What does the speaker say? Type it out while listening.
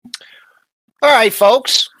All right,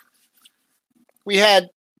 folks. We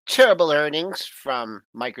had terrible earnings from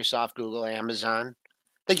Microsoft, Google, Amazon.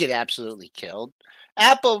 They get absolutely killed.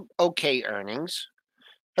 Apple, okay earnings.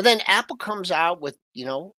 And then Apple comes out with,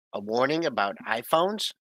 a warning about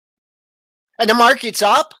iPhones. And the market's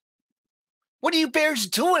up. What are you bears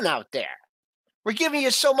doing out there? We're giving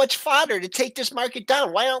you so much fodder to take this market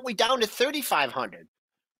down. Why aren't we down to 3,500?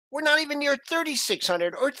 We're not even near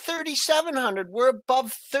 3,600 or 3,700. We're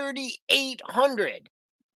above 3,800.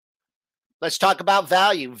 Let's talk about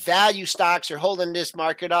value. Value stocks are holding this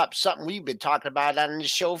market up, something we've been talking about on the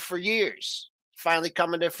show for years. Finally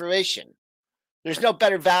coming to fruition. There's no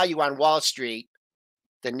better value on Wall Street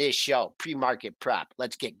than this show, Pre-Market Prep.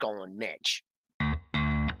 Let's get going, Mitch.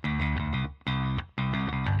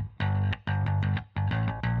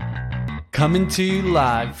 Coming to you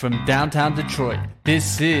live from downtown Detroit,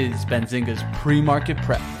 this is Benzinga's Pre-Market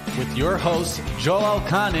Prep with your hosts, Joel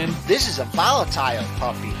Elconin. This is a volatile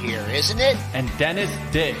puppy here, isn't it? And Dennis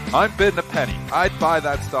Dick. I'm bidding a penny. I'd buy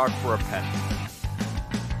that stock for a penny.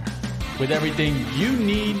 With everything you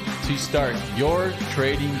need to start your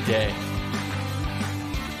trading day.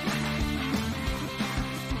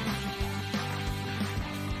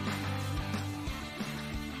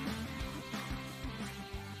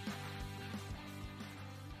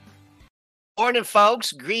 Morning,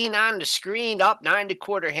 folks. Green on the screen, up 9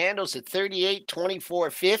 1/4 handles at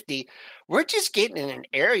 38.2450. We're just getting in an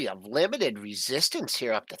area of limited resistance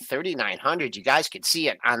here up to 3,900. You guys can see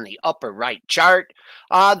it on the upper right chart.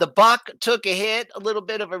 The buck took a hit, a little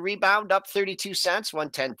bit of a rebound, up 32 cents,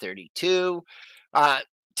 110.32.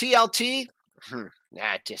 TLT,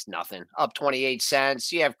 just nothing, up 28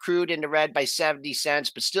 cents. You have crude in the red by 70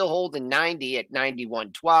 cents, but still holding 90 at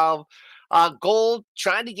 91.12. Gold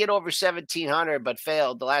trying to get over 1,700, but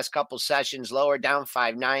failed the last couple sessions, lower, down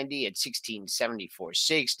 590 at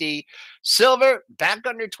 1674.60. Silver back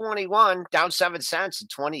under 21, down 7 cents at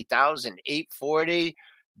 20,840.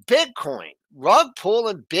 Bitcoin, rug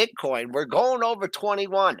pulling Bitcoin. We're going over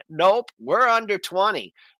 21. Nope, we're under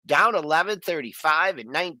 20, down 1135 at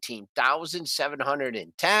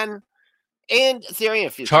 19,710. And Ethereum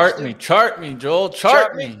futures. Chart me, Joel.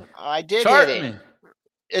 Chart me. I did Chart hit it. me.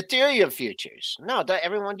 Ethereum futures. No,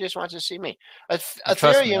 everyone just wants to see me. Trust me,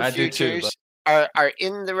 Ethereum I do too, futures are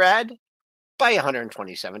in the red by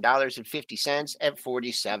 $127.50 at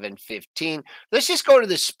 47.15. Let's just go to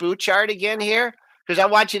the SPOO chart again here, because I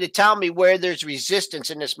want you to tell me where there's resistance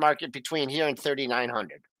in this market between here and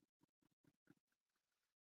 3,900.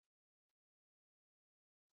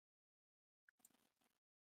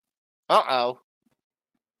 Uh-oh.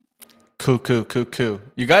 Cuckoo.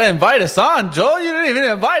 You got to invite us on, Joel. You didn't even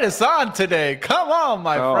invite us on today. Come on,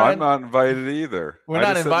 my friend. I'm not invited either. We're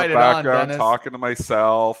not invited on, Dennis. Talking to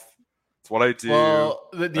myself. It's what I do. Well,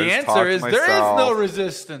 the answer is there is no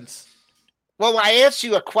resistance. Well, I asked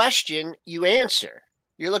you a question. You answer.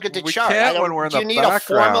 You look at the chart. When we're in the need background. A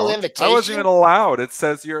formal invitation? I wasn't even allowed. It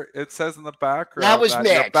says in the background. That was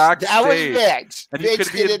Mitch. That was Mitch. And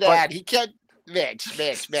Mitch did that. He can't. Mitch.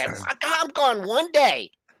 I'm gone one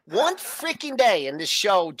day. One freaking day, and this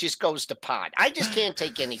show just goes to pot. I just can't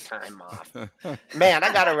take any time off. Man,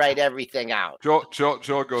 I got to write everything out.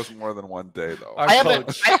 Joel goes more than one day, though. I have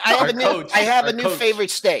a new favorite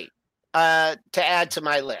state to add to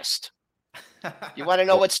my list. You want to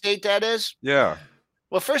know what state that is? Yeah.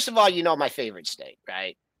 Well, first of all, you know my favorite state,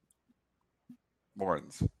 right?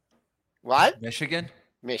 Morton's. What? Michigan.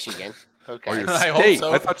 Okay. Oh, your steak.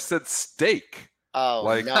 I thought you said steak. Oh,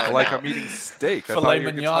 like no. I'm eating steak. I thought you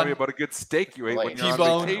were going to tell me about a good steak you ate when you were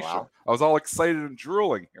on vacation. Wow. I was all excited and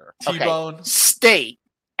drooling here. T-bone. Okay. State.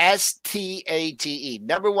 STATE.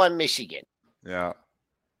 Number 1, Michigan. Yeah.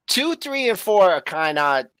 2, 3, and 4 are kind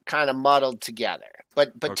of muddled together.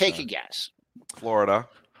 But take a guess. Florida.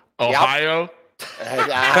 Ohio.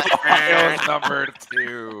 Ohio's number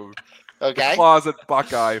 2. Okay. Closet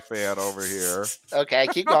Buckeye fan over here. Okay,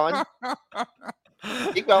 keep going.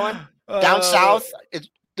 Keep going. Down south, it's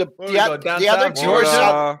the other two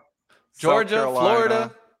are Georgia,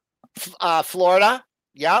 Florida. Florida.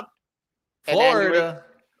 Yep. Florida.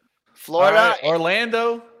 Right,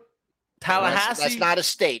 Orlando. Tallahassee. That's not a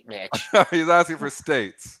state, Mitch. He's asking for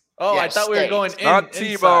states. Oh, yes, I thought we were going in. Not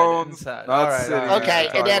T-Bones. Inside. Not city.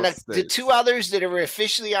 Okay, and then the 2 others that are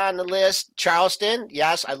officially on the list, Charleston.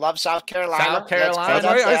 Yes, I love South Carolina.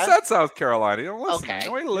 I said South Carolina. You don't listen. Okay.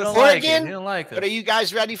 You don't listen. Oregon. You don't like it. But are you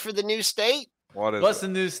guys ready for the new state? What's the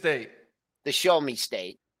new state? The Show Me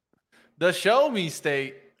State. The Show Me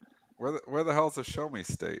State. Where the hell's the Show Me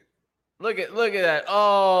State? Look at that.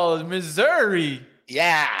 Oh, Missouri.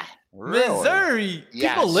 Yeah. Really? Missouri.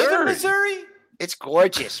 Yeah, People live in Missouri? It's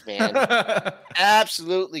gorgeous, man.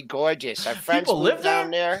 Absolutely gorgeous. Our friends live down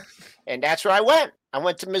there, and that's where I went. I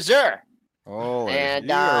went to Missouri. Oh, and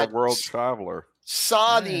you're a world traveler.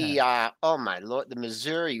 Saw the oh my Lord, the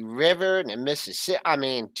Missouri River and the Mississippi. I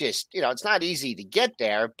mean, just it's not easy to get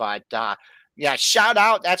there, but yeah, shout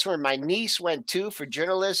out. That's where my niece went to for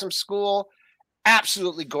journalism school.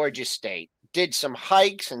 Absolutely gorgeous state. Did some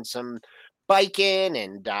hikes and some biking,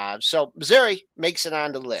 and so Missouri makes it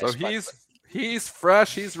on the list. So he's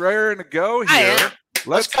fresh. He's raring to go here.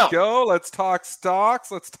 Let's go. Let's talk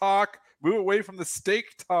stocks. Let's move away from the steak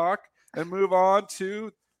talk and move on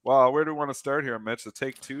to. Wow, where do we want to start here, Mitch? The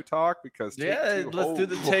Take-Two talk? Because let's do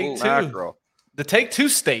the Take-Two. The Take-Two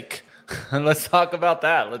steak. Let's talk about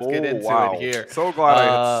that. Let's get into it here. So glad I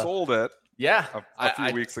had sold it. Yeah, a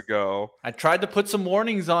few weeks ago. I tried to put some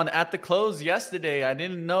warnings on at the close yesterday. I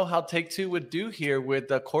didn't know how Take-Two would do here with,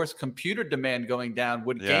 of course, computer demand going down.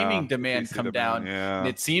 Would gaming demand come down? Yeah. And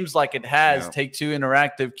it seems like it has. Yeah. Take-Two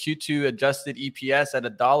Interactive Q2 adjusted EPS at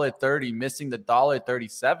 $1.30, missing the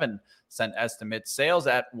 $1.37 estimate. Sales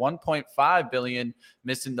at $1.5 billion,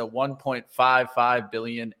 missing the $1.55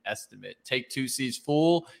 billion estimate. Take-Two sees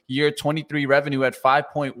full year 23 revenue at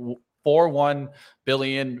 $5.41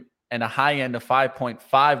 billion. And a high end of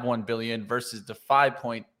 $5.51 billion versus the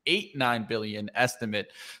 $5.89 billion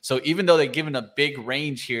estimate. So even though they're given a big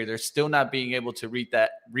range here, they're still not being able to reach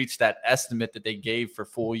that estimate that they gave for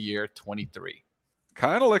full year 23.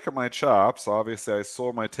 Kind of licking my chops. Obviously, I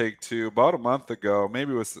sold my Take-Two about a month ago.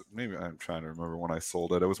 Maybe I'm trying to remember when I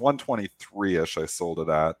sold it. It was 123-ish I sold it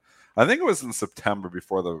at. I think it was in September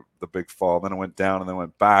before the big fall. Then it went down and then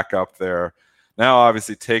went back up there. Now,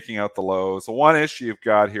 obviously, taking out the lows. The one issue you've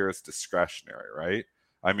got here is discretionary, right?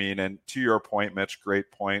 I mean, and to your point, Mitch, great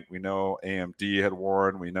point. We know AMD had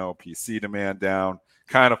warned. We know PC demand down.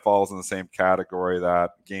 Kind of falls in the same category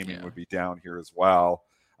that gaming would be down here as well.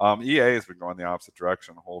 EA has been going the opposite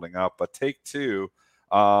direction, holding up. But Take-Two,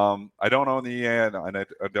 I don't own the EA and I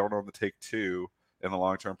don't own the Take-Two in the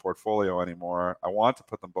long-term portfolio anymore. I want to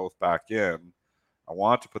put them both back in. I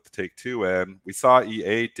want to put the Take-Two in. We saw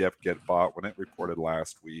EA dip get bought when it reported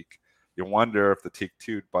last week. You wonder if the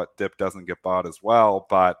Take-Two dip doesn't get bought as well.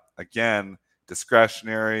 But again,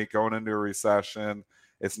 discretionary, going into a recession.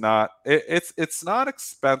 It's not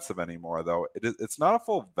expensive anymore, though. It's not a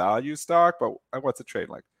full value stock, but what's it trade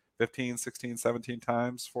like? 15, 16, 17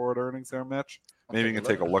 times forward earnings there, Mitch? Maybe you can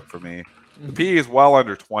take a look for me. The PE is well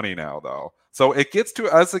under 20 now, though. So as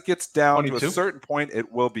it gets down 22? To a certain point, it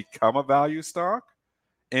will become a value stock.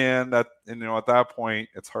 And at that point,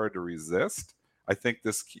 it's hard to resist. I think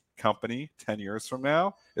this company 10 years from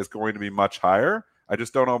now is going to be much higher. I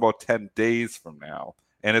just don't know about 10 days from now.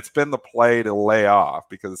 And it's been the play to lay off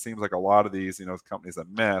because it seems like a lot of these, companies that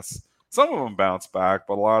miss, some of them bounce back,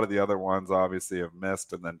 but a lot of the other ones obviously have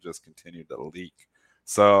missed and then just continue to leak.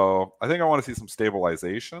 So I think I want to see some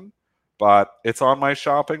stabilization, but it's on my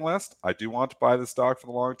shopping list. I do want to buy the stock for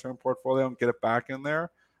the long-term portfolio and get it back in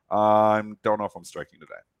there. I don't know if I'm striking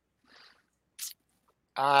today.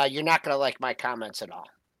 You're not going to like my comments at all.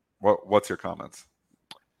 What's your comments?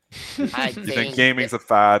 You think gaming's a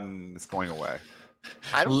fad and it's going away?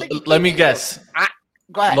 I don't think. Let me guess.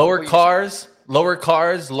 Go ahead. Lower cars,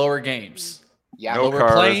 lower games. Yeah, no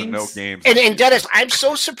cars planes. And no games. And Dennis, I'm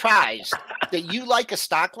so surprised that you like a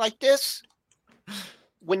stock like this.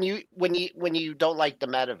 When you don't like the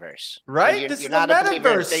metaverse, right? This is the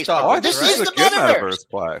metaverse stock. This is the metaverse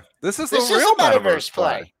play. This is the real metaverse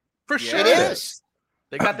play. For sure, it is.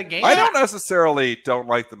 They got the game. I don't necessarily don't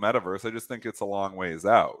like the metaverse. I just think it's a long ways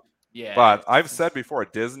out. Yeah. But I've said before,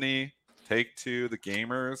 Disney, Take-Two, the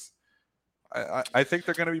gamers, I think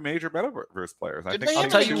they're going to be major metaverse players. I think I'll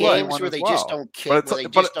tell you what, where they just don't kill.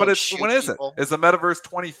 But it's when is it? Is the metaverse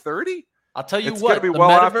 2030? I'll tell you it's what. It's going to be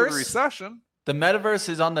well after the recession. The metaverse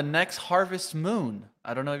is on the next harvest moon.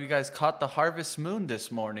 I don't know if you guys caught the harvest moon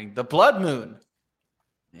this morning. The blood moon.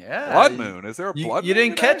 Yeah. Blood moon. Is there a blood moon? You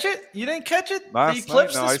didn't catch it? You didn't catch it? Last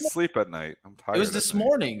night? No, I sleep at night. I'm tired. It was this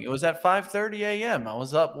morning. It was at 5:30 a.m. I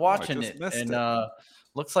was up watching it. And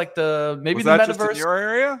looks like maybe was the that metaverse. Just in your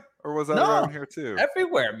area? Or was that around here too?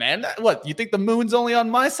 Everywhere, man. What, you think the moon's only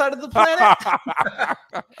on my side of the planet? I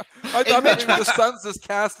thought maybe the sun's just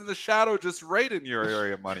casting the shadow just right in your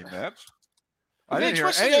area, Money Mitch. I didn't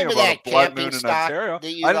hear anything about a blood moon in Ontario. I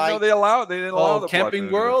didn't know they didn't allow the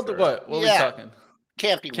Camping World or what? What are we talking?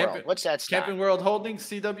 Camping World. What's that stock? Camping World Holdings,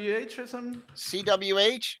 CWH or something?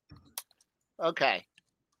 CWH? Okay.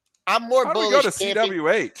 I'm more bullish. How do we go to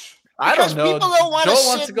CWH? I don't know. People don't want Joel to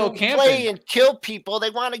wants sit to go and camping. play and kill people. They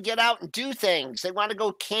want to get out and do things. They want to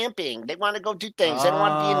go camping. They want to go do things. They don't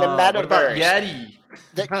want to be in the metaverse. What about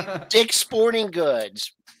Yeti? Dick's Sporting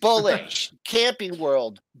Goods, bullish. Camping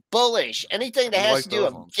World, bullish. Anything that has to do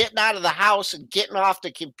with getting out of the house and getting off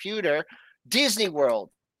the computer. Disney World,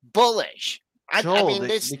 bullish. Joel, I mean,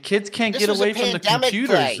 the kids can't get away from the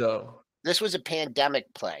computers, though. This was a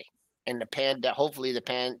pandemic play, and hopefully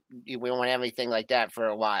we won't have anything like that for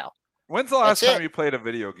a while. When's the last time you played a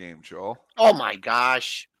video game, Joel? Oh my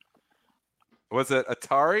gosh. Was it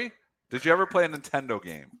Atari? Did you ever play a Nintendo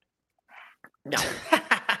game? No.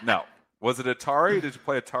 No. Was it Atari? Did you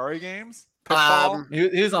play Atari games?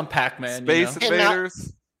 Pinball? He was on Pac-Man. Space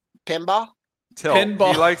Invaders? Pinball?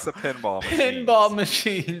 Pinball. He likes the pinball machines. Pinball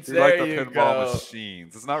machines. He likes the pinball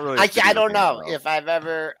machines. It's not really I don't know if I've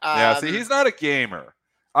ever see, he's not a gamer.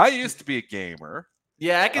 I used to be a gamer.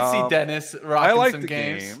 Yeah, I can see Dennis rocking some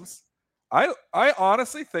games. I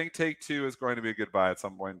honestly think Take-Two is going to be a good buy at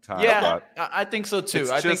some point in time. Yeah, I think so too.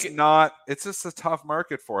 It's just a tough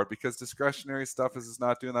market for it because discretionary stuff is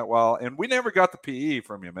not doing that well. And we never got the PE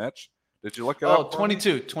from you, Mitch. Did you look it up?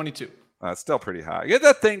 22. It's still pretty high. Get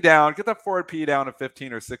that thing down. Get that forward PE down to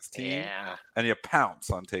 15 or 16. Yeah. And you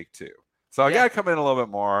pounce on Take-Two. So I got to come in a little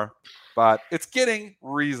bit more. But it's getting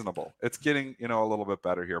reasonable. It's getting, a little bit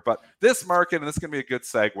better here. But this market, and this is going to be a good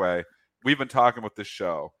segue, we've been talking with this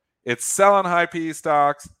show. It's selling high PE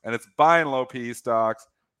stocks, and it's buying low PE stocks.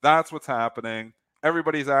 That's what's happening.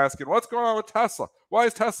 Everybody's asking, what's going on with Tesla? Why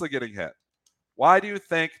is Tesla getting hit? Why do you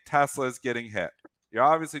think Tesla is getting hit? You're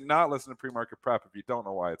obviously not listening to Pre-Market Prep if you don't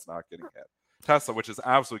know why it's not getting hit. Tesla, which is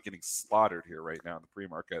absolutely getting slaughtered here right now in the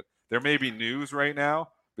pre-market. There may be news right now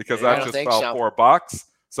because that just fell $4.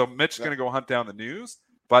 So Mitch is going to go hunt down the news.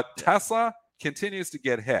 But Tesla continues to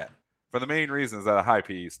get hit for the main reason is that a high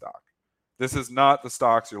PE stock. This is not the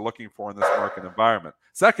stocks you're looking for in this market environment.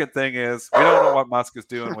 Second thing is we don't know what Musk is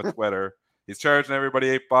doing with Twitter. He's charging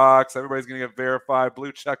everybody $8. Everybody's going to get verified.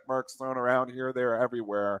 Blue check marks thrown around here, there,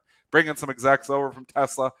 everywhere. Bringing some execs over from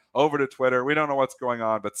Tesla over to Twitter. We don't know what's going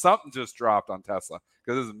on, but something just dropped on Tesla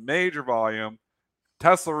because this is major volume.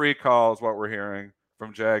 Tesla recall is what we're hearing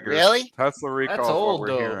from Jagger. Really? Tesla recall is what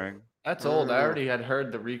we're hearing. That's old. I already had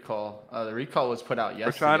heard the recall. The recall was put out yesterday.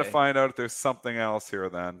 We're trying to find out if there's something else here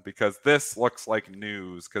then, because this looks like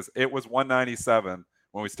news. Because it was 197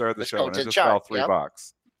 when we started the show, and it just fell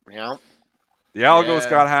 $3. Yeah. The algos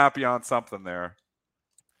got happy on something there.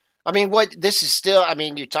 I mean, this is still. I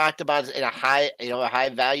mean, you talked about a high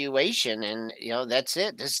valuation, and that's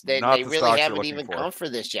it. They really haven't even come for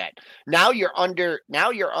this yet. Now you're under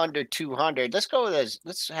 200. Let's go with this.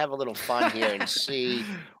 Let's have a little fun here and see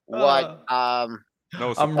what. I'm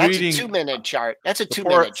reading a 2-minute chart. That's a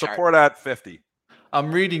 2-minute chart. Support at 50. I'm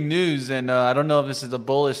reading news, and I don't know if this is a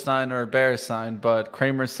bullish sign or a bearish sign, but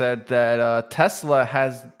Cramer said that Tesla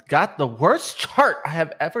has got the worst chart I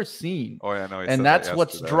have ever seen. Oh, yeah, no, and that's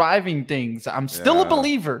what's driving things. I'm still a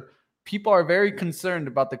believer. People are very concerned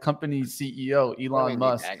about the company's CEO, Elon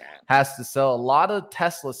Musk, has to sell a lot of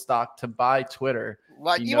Tesla stock to buy Twitter.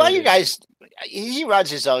 Well, you guys, he runs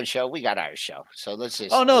his own show. We got our show. So let's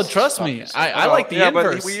just. Oh, no, trust me. I like the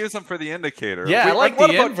inverse. But we use them for the indicator. Yeah, I like the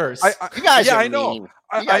inverse. You guys are I know.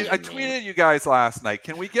 I tweeted you guys last night.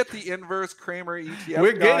 Can we get the inverse Cramer ETF?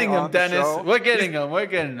 We're getting him, Dennis. We're getting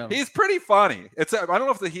him. He's pretty funny. I don't know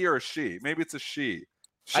if it's a he or a she. Maybe it's a she.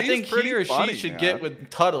 I think he or she should get with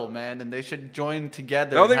Tuttle, man, and they should join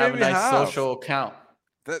together and have a nice social account.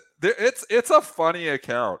 It's a funny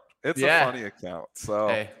account. It's a funny account.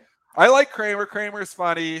 So I like Cramer. Cramer's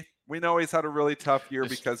funny. We know he's had a really tough year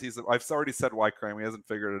because I've already said why Cramer. He hasn't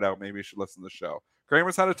figured it out. Maybe you should listen to the show.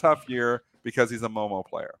 Cramer's had a tough year because he's a Momo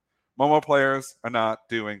player. Momo players are not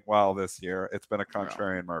doing well this year. It's been a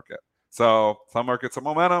contrarian market. So some markets are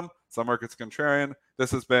momentum, some markets contrarian.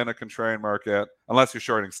 This has been a contrarian market, unless you're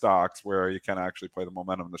shorting stocks where you can actually play the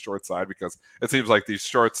momentum on the short side because it seems like these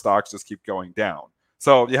short stocks just keep going down.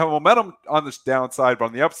 So you have momentum on the downside, but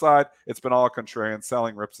on the upside, it's been all contrarian.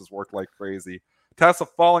 Selling rips has worked like crazy. Tesla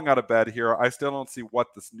falling out of bed here. I still don't see what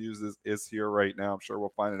this news is here right now. I'm sure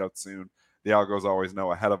we'll find it out soon. The algos always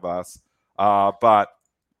know ahead of us. But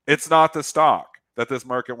it's not the stock that this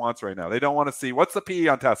market wants right now. They don't want to see, what's the PE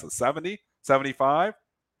on Tesla? 70? 75?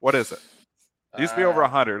 What is it? It used to be over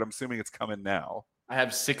 100. I'm assuming it's coming now. I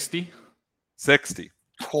have 60. 60.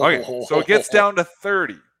 Okay, so it gets down to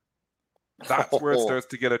 30. That's where it starts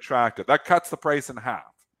to get attractive. That cuts the price in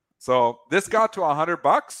half. So this got to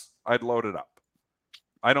 $100. I'd load it up.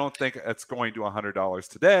 I don't think it's going to $100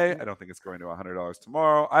 today. I don't think it's going to $100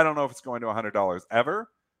 tomorrow. I don't know if it's going to $100 ever.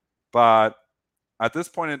 But at this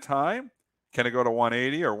point in time, Can it go to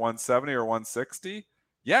 180 or 170 or 160?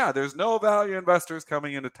 Yeah, there's no value investors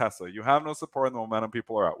coming into Tesla. You have no support in the momentum.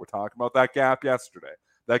 People are out. We're talking about that gap yesterday.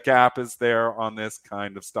 That gap is there on this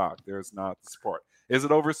kind of stock. There's not the support. Is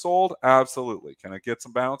it oversold? Absolutely. Can it get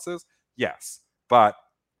some bounces? Yes. But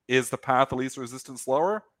is the path of least resistance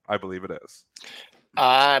lower? I believe it is.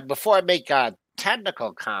 Before I make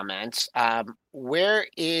technical comments, where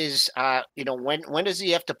is when does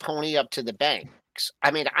he have to pony up to the banks?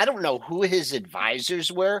 I mean, I don't know who his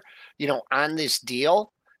advisors were, on this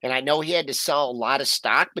deal, and I know he had to sell a lot of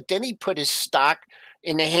stock, but then he put his stock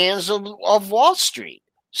in the hands of Wall Street.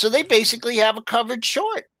 So they basically have a covered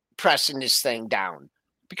short pressing this thing down,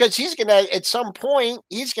 because he's gonna at some point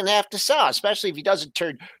he's gonna have to sell, especially if he doesn't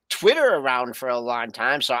turn Twitter around for a long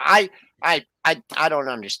time. So I don't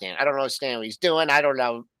understand. I don't understand what he's doing. I don't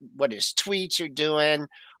know what his tweets are doing.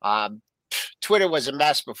 Twitter was a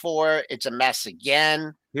mess before. It's a mess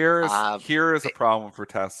again. Here is a problem for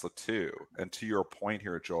Tesla too. And to your point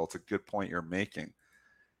here, Joel, it's a good point you're making.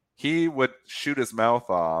 He would shoot his mouth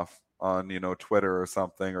off on Twitter or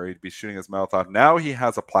something, or he'd be shooting his mouth off. Now he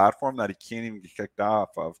has a platform that he can't even get kicked off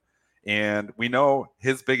of. And we know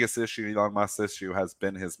his biggest issue, Elon Musk's issue, has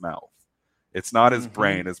been his mouth. It's not his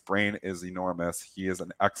brain. His brain is enormous. He is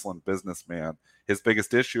an excellent businessman. His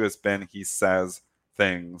biggest issue has been he says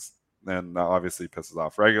things, and obviously pisses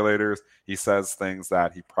off regulators. He says things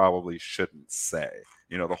that he probably shouldn't say.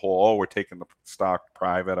 The whole, we're taking the stock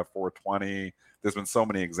private at 420. There's been so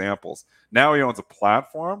many examples. Now he owns a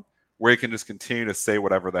platform where he can just continue to say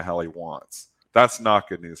whatever the hell he wants. That's not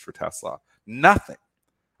good news for Tesla. Nothing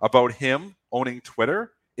about him owning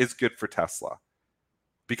Twitter is good for Tesla.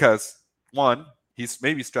 Because, one, he's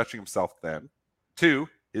maybe stretching himself thin. Two,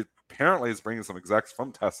 it apparently is bringing some execs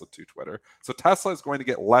from Tesla to Twitter. So Tesla is going to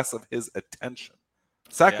get less of his attention.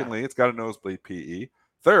 Secondly, It's got a nosebleed PE.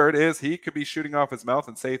 Third is he could be shooting off his mouth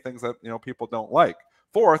and say things that people don't like.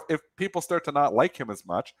 Fourth, if people start to not like him as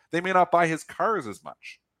much, they may not buy his cars as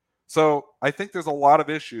much. So I think there's a lot of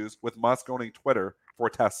issues with Musk owning Twitter for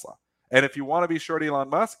Tesla. And if you want to be short Elon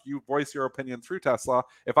Musk, you voice your opinion through Tesla.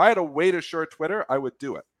 If I had a way to short Twitter, I would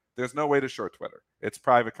do it. There's no way to short Twitter. It's a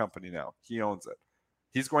private company now. He owns it.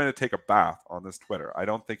 He's going to take a bath on this Twitter. I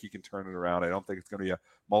don't think he can turn it around. I don't think it's going to be a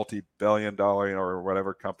multi-billion-dollar, or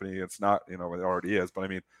whatever company. It's not, it already is. But I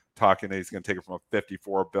mean, talking that he's going to take it from a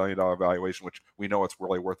 $54 billion valuation, which we know it's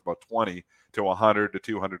really worth about 20, to 100 to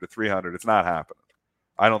 200 to 300. It's not happening.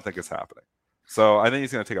 I don't think it's happening. So I think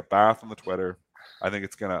he's going to take a bath on the Twitter. I think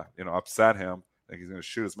it's going to, upset him. I think he's going to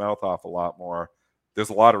shoot his mouth off a lot more. There's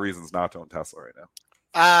a lot of reasons not to own Tesla right now.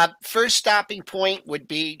 First stopping point would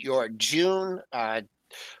be your June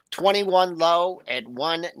 21 low at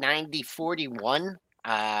 190.41.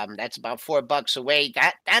 That's about $4 away.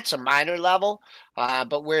 That's a minor level,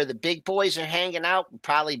 but where the big boys are hanging out would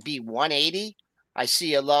probably be 180. I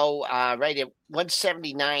see a low right at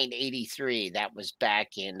 179.83. That was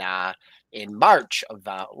back in March of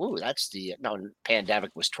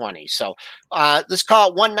pandemic was 20. So let's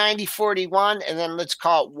call it 190.41, and then let's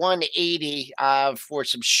call it 180 for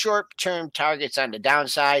some short-term targets on the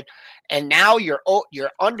downside. And now you're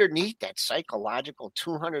underneath that psychological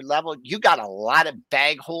 200 level. You got a lot of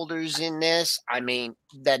bag holders in this. I mean,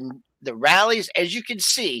 then the rallies, as you can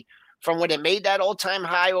see, from when it made that all-time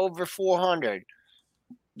high over 400,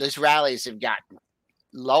 those rallies have gotten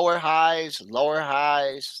lower highs, lower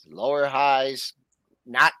highs, lower highs.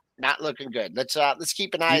 Not looking good. Let's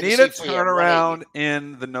keep an eye. You need a turnaround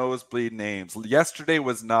in the nosebleed names. Yesterday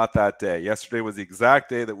was not that day. Yesterday was the exact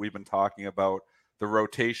day that we've been talking about. The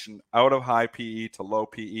rotation out of high PE to low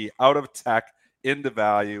PE, out of tech into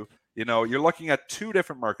value. You're looking at two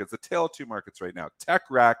different markets, the tale of two markets right now. Tech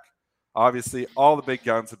wreck, obviously, all the big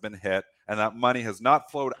guns have been hit, and that money has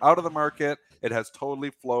not flowed out of the market. It has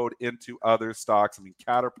totally flowed into other stocks. I mean,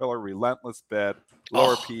 Caterpillar, relentless bid,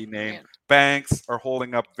 lower PE name. Man. Banks are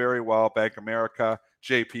holding up very well. Bank of America,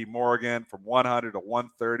 JP Morgan from 100 to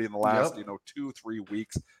 130 in the last 2-3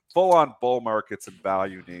 weeks. Full on bull markets and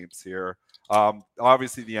value names here.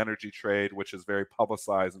 Obviously, the energy trade, which is very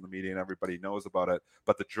publicized in the media and everybody knows about it.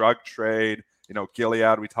 But the drug trade,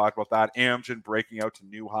 Gilead, we talked about that. Amgen breaking out to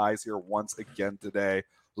new highs here once again today.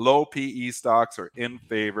 Low PE stocks are in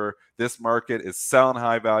favor. This market is selling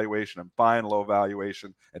high valuation and buying low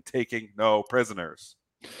valuation and taking no prisoners.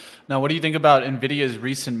 Now, what do you think about NVIDIA's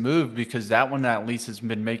recent move? Because that one at least has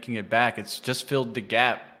been making it back. It's just filled the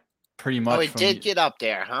gap pretty much. Oh, it did get up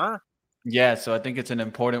there, huh? Yeah, so I think it's an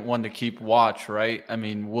important one to keep watch, right? I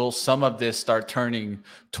mean, will some of this start turning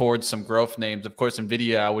towards some growth names? Of course,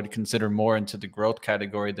 NVIDIA I would consider more into the growth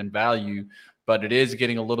category than value. but it is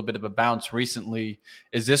getting a little bit of a bounce recently.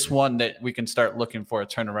 Is this one that we can start looking for a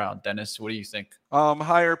turnaround, Dennis? What do you think?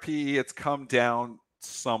 Higher PE, it's come down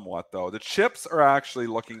somewhat, though. The chips are actually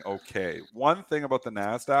looking okay. One thing about the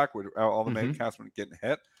NASDAQ, with all the mega caps getting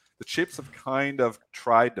hit, the chips have kind of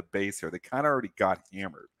tried to base here. They kind of already got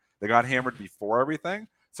hammered. They got hammered before everything.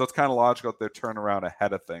 So it's kind of logical that they're turning around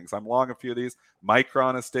ahead of things. I'm long a few of these.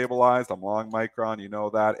 Micron is stabilized. I'm long Micron. You know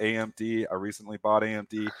that. AMD, I recently bought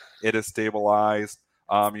AMD. It is stabilized.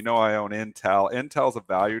 You know I own Intel. Intel's a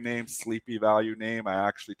value name, sleepy value name. I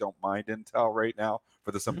actually don't mind Intel right now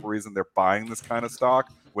for the simple reason they're buying this kind of stock.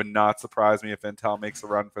 Would not surprise me if Intel makes a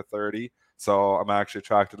run for 30. So I'm actually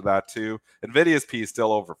attracted to that too. NVIDIA's P is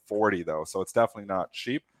still over 40 though, so it's definitely not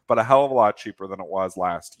cheap, but a hell of a lot cheaper than it was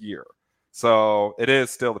last year. So it is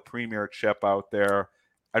still the premier chip out there.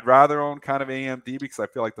 I'd rather own kind of AMD because I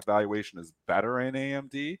feel like the valuation is better in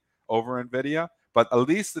AMD over NVIDIA, but at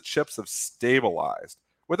least the chips have stabilized.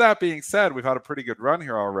 With that being said, we've had a pretty good run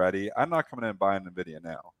here already. I'm not coming in and buying NVIDIA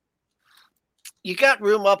now. You got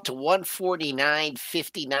room up to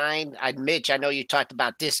 149.59. Mitch, I know you talked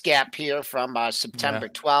about this gap here from September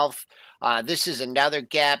 12th. This is another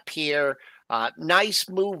gap here. Nice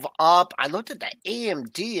move up. I looked at the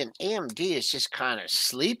AMD, and AMD is just kind of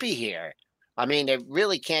sleepy here. I mean, they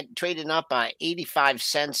really can't trade it up by 85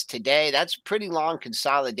 cents today. That's a pretty long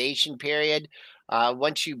consolidation period.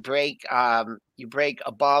 Once you break above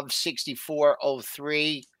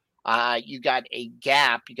 64.03, you got a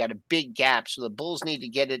gap. You got a big gap. So the Bulls need to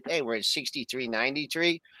get it. Hey, we're at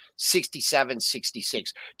 63.93,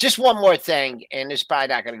 67.66. Just one more thing, and it's probably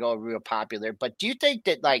not going to go real popular, but do you think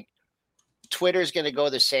that like Twitter is going to go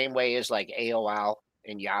the same way as like AOL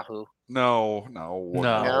and Yahoo? No.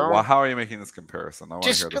 Well, how are you making this comparison?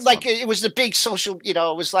 Just like it was the big social, it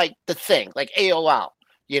was like the thing, like AOL,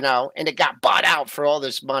 and it got bought out for all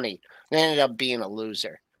this money and ended up being a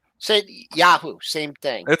loser. So Yahoo, same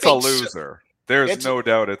thing. It's a loser. There's no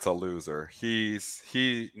doubt it's a loser. He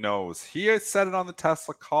knows. He has said it on the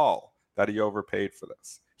Tesla call that he overpaid for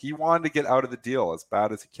this. He wanted to get out of the deal as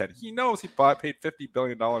bad as he can. He knows he paid $50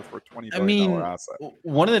 billion for a $20 billion asset.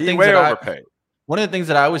 One of the things overpaid. One of the things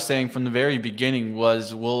that I was saying from the very beginning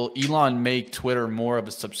was, will Elon make Twitter more of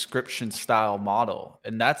a subscription style model?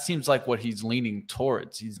 And that seems like what he's leaning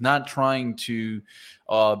towards. He's not trying to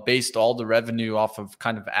base all the revenue off of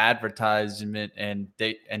kind of advertisement and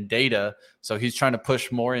data. So he's trying to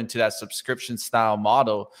push more into that subscription style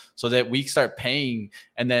model so that we start paying,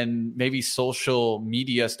 and then maybe social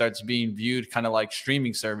media starts being viewed kind of like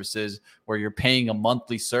streaming services where you're paying a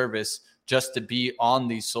monthly service just to be on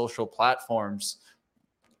these social platforms.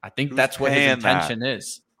 I think that's what his intention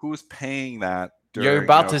is. Who's paying that? You're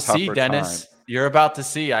about to see, Dennis. You're about to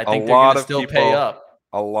see. I think they're going to still pay up.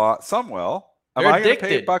 A lot. Some will. Am I going to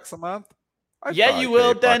pay $8 a month? Yeah, you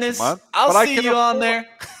will, Dennis. I'll see you on there.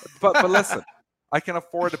 But listen, I can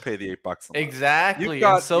afford to pay the $8 a month. Exactly. You've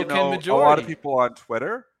got, and so can majority. A lot of people on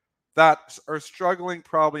Twitter that are struggling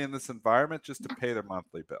probably in this environment just to pay their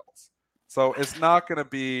monthly bills. So it's not going to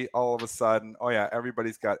be all of a sudden, oh yeah,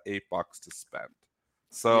 everybody's got $8 to spend.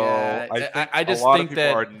 So yeah, I just think people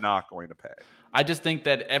are not going to pay. I just think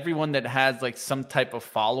that everyone that has like some type of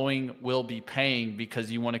following will be paying because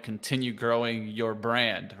you want to continue growing your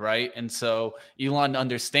brand, right? And so Elon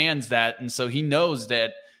understands that. And so he knows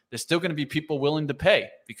that there's still going to be people willing to pay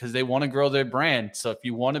because they want to grow their brand. So if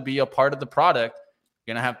you want to be a part of the product,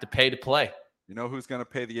 you're going to have to pay to play. You know who's going to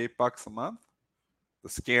pay the $8 a month? The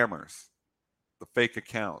scammers, the fake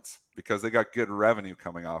accounts, because they got good revenue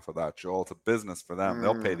coming off of that, Joel. It's a business for them.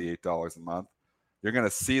 They'll pay the $8 a month. You're going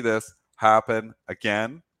to see this happen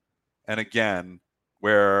again and again,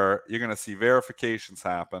 where you're going to see verifications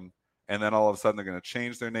happen, and then all of a sudden they're going to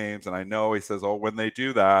change their names. And I know he says, oh, when they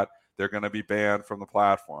do that, they're going to be banned from the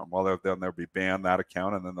platform. Well, then they'll be banned that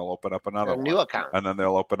account, and then they'll open up another one. New account. And then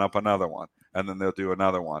they'll open up another one, and then they'll do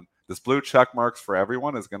another one. This blue check marks for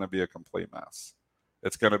everyone is going to be a complete mess.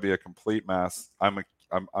 It's going to be a complete mess. I'm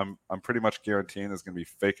pretty much guaranteeing there's going to be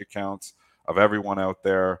fake accounts of everyone out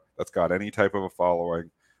there that's got any type of a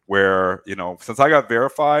following. Where, since I got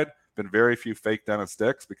verified, been very few fake Dennis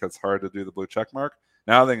Dicks because it's hard to do the blue check mark.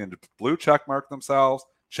 Now they can blue check mark themselves,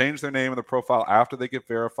 change their name in the profile after they get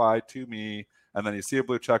verified to me, and then you see a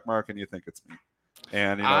blue check mark and you think it's me.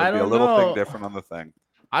 And it'd be a little thing different on the thing.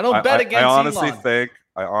 I don't bet against Elon.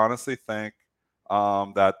 I honestly think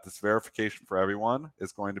that this verification for everyone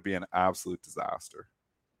is going to be an absolute disaster.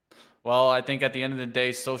 Well, I think at the end of the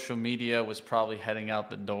day, social media was probably heading out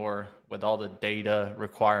the door with all the data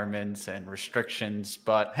requirements and restrictions.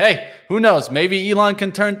 But hey, who knows? Maybe Elon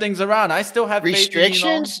can turn things around. I still have faith in Elon.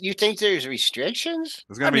 Restrictions? You think there's restrictions?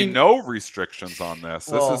 There's going to be no restrictions on this.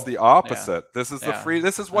 This is the opposite. This is the free.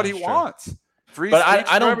 This is what he wants. Free speech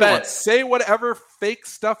I don't bet. Say whatever fake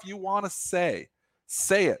stuff you want to say.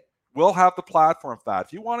 Say it. We'll have the platform for that.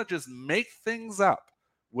 If you want to just make things up,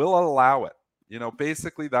 we'll allow it.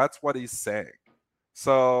 Basically that's what he's saying.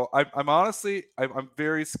 So I'm honestly, I'm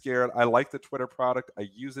very scared. I like the Twitter product. I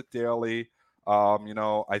use it daily.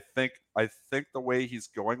 I think the way he's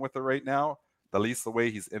going with it right now, at least the way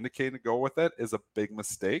he's indicating to go with it, is a big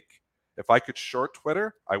mistake. If I could short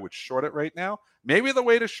Twitter, I would short it right now. Maybe the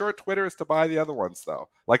way to short Twitter is to buy the other ones, though.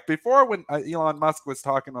 Like before, when Elon Musk was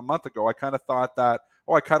talking a month ago, I kind of thought that,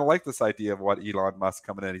 I kind of like this idea of what Elon Musk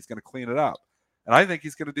coming in. He's going to clean it up. And I think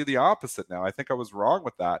he's going to do the opposite now. I think I was wrong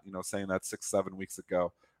with that, saying that 6-7 weeks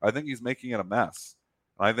ago. I think he's making it a mess.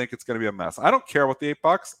 And I think it's going to be a mess. I don't care about the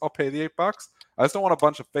 $8. I'll pay the $8. I just don't want a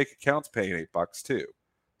bunch of fake accounts paying $8 too.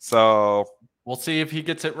 So we'll see if he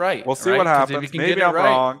gets it right. We'll see what happens. Maybe I'm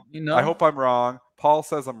wrong. I hope I'm wrong. Paul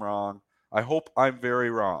says I'm wrong. I hope I'm very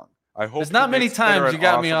wrong. I hope there's not many times you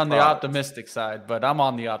got me on the optimistic side, but I'm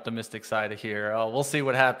on the optimistic side here. We'll see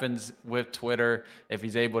what happens with Twitter if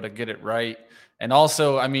he's able to get it right. And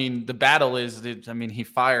also, the battle is that, he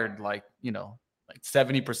fired like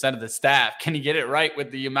 70% of the staff. Can he get it right with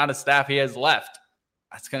the amount of staff he has left?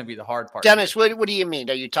 That's going to be the hard part. Dennis, what do you mean?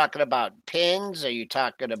 Are you talking about pins? Are you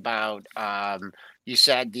talking about, you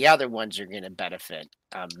said the other ones are going to benefit?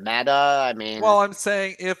 Meta, Well, I'm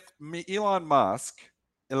saying if Elon Musk,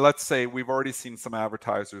 and let's say we've already seen some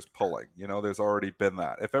advertisers pulling, there's already been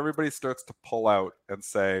that. If everybody starts to pull out and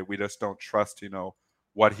say, we just don't trust,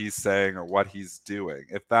 what he's saying or what he's doing,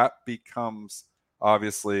 if that becomes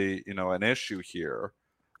obviously, an issue here,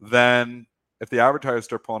 then if the advertisers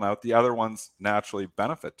start pulling out, the other ones naturally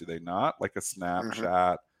benefit, do they not? Like a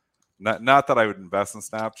Snapchat. Not that I would invest in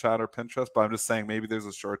Snapchat or Pinterest, but I'm just saying maybe there's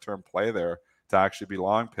a short-term play there to actually be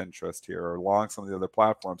long Pinterest here or long some of the other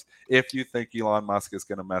platforms. If you think Elon Musk is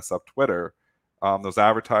going to mess up Twitter, those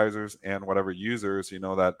advertisers and whatever users,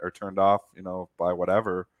 that are turned off, by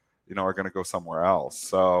whatever, are going to go somewhere else.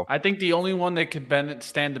 So I think the only one that could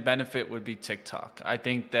stand to benefit would be TikTok. I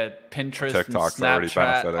think that Pinterest and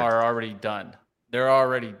Snapchat are already done. They're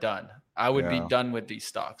already done. I would be done with these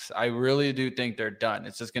stocks. I really do think they're done.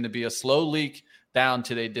 It's just going to be a slow leak down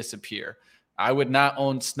till they disappear. I would not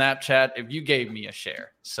own Snapchat if you gave me a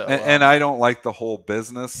share. So, and I don't like the whole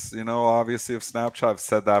business, obviously of Snapchat. I've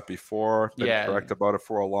said that before. Been correct about it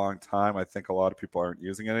for a long time. I think a lot of people aren't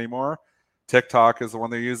using it anymore. TikTok is the one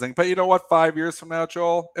they're using. But you know what? 5 years from now,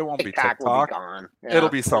 Joel, it won't be TikTok. Will be gone. Yeah. It'll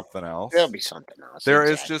be something else. It'll be something else.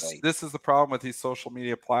 This is the problem with these social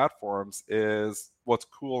media platforms is what's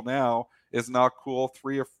cool now is not cool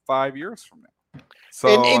 3 or 5 years from now.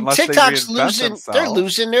 So and TikTok's losing, they're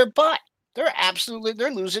losing their butt. They're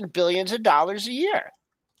losing billions of dollars a year.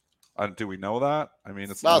 Do we know that?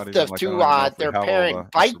 It's not even like their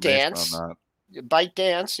parent ByteDance.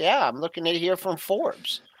 ByteDance, yeah, I'm looking at it here from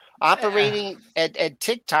Forbes. Operating at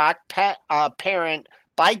TikTok, parent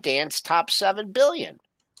ByteDance top $7 billion.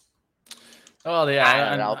 Oh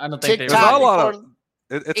yeah, I don't think there's not a lot of.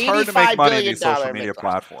 It's hard to make money in these social media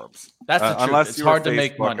platforms. That's the truth. Unless it's you're hard to Facebook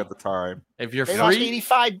make money at the time. If you're they free, lost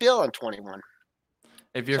 $85 billion in 21.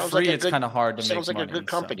 If you're free, it's kind of hard to make money. Sounds like a good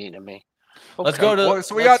company to me. Okay. Let's go to.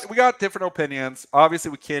 So we got different opinions.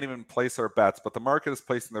 Obviously, we can't even place our bets, but the market is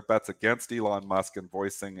placing their bets against Elon Musk and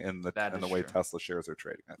voicing in the way Tesla shares are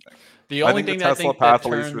trading. I think the only thing the Tesla path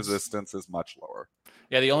of least resistance is much lower.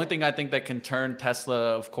 Yeah, the only thing I think that can turn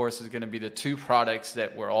Tesla, of course, is going to be the two products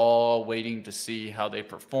that we're all waiting to see how they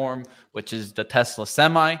perform, which is the Tesla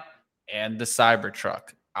Semi and the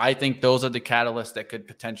Cybertruck. I think those are the catalysts that could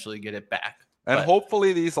potentially get it back. And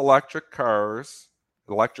hopefully these electric trucks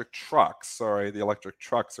are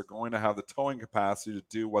going to have the towing capacity to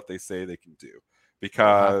do what they say they can do.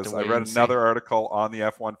 Because I read another article on the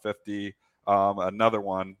F-150, another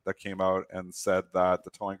one that came out and said that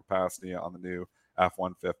the towing capacity on the new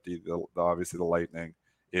F-150, obviously the Lightning,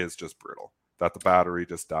 is just brutal. That the battery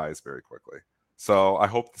just dies very quickly. So I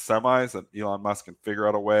hope the semis and Elon Musk can figure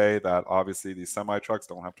out a way that obviously these semi trucks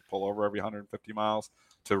don't have to pull over every 150 miles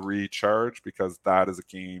to recharge, because that is a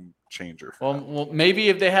game changer. Well, maybe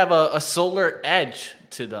if they have a solar edge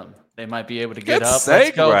to them, they might be able to get up.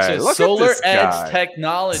 Let's go to Solar Edge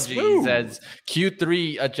Technologies as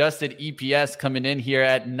Q3 adjusted EPS coming in here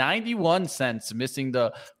at 91 cents, missing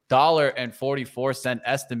the $1.44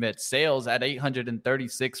 estimate. Sales at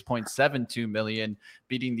 $836.72 million,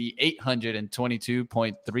 beating the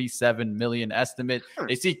 $822.37 million estimate.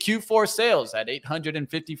 They see Q4 sales at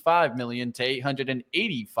 $855 million to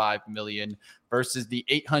 $885 million versus the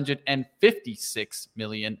 $856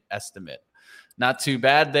 million estimate. Not too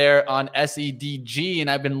bad there on SEDG. And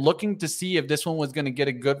I've been looking to see if this one was going to get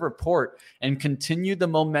a good report and continue the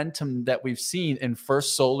momentum that we've seen in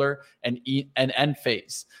First Solar and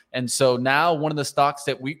Enphase. And so now one of the stocks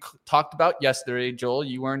that we talked about yesterday, Joel,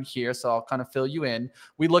 you weren't here, so I'll kind of fill you in.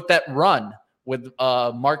 We looked at Run with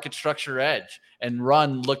Market Structure Edge, and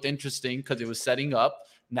Run looked interesting because it was setting up.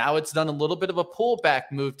 Now it's done a little bit of a pullback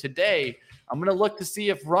move today. I'm going to look to see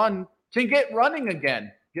if Run can get running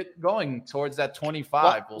again. Get going towards that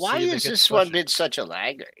 25. Why has this one been such a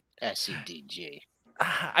laggard, SEDG?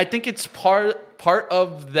 I think it's part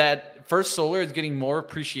of that. First Solar is getting more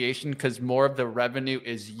appreciation because more of the revenue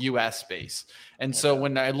is U.S. based. And so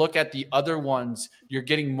when I look at the other ones, you're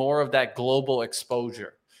getting more of that global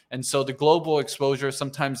exposure. And so the global exposure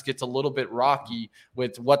sometimes gets a little bit rocky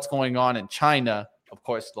with what's going on in China, of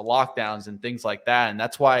course, the lockdowns and things like that. And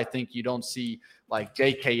that's why I think you don't see like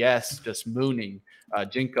JKS just mooning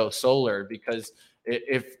Jinko Solar, because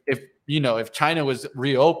if China was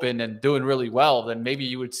reopened and doing really well, then maybe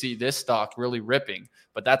you would see this stock really ripping.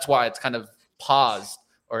 But that's why it's kind of paused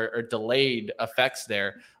or delayed effects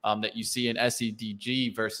there that you see in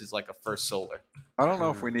SEDG versus like a First Solar. I don't know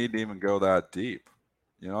if we need to even go that deep.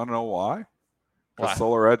 I don't know why. Because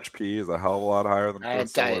Solar Edge P is a hell of a lot higher than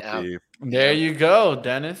First Solar P. There you go,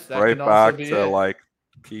 Dennis. That right back to like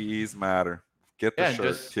PEs matter. Get the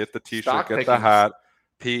shirt, get the t-shirt, get the hat.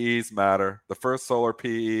 PEs matter. The First Solar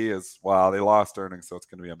PE is, they lost earnings, so it's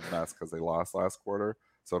going to be a mess because they lost last quarter.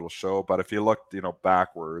 So it'll show. But if you look,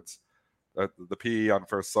 backwards, the PE on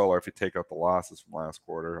First Solar, if you take out the losses from last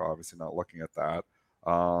quarter, obviously not looking at that,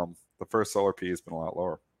 the First Solar PE has been a lot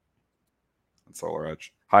lower than Solar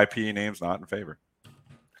Edge. High PE names not in favor.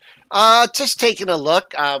 Just taking a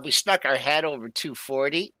look, we snuck our head over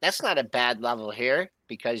 240. That's not a bad level here,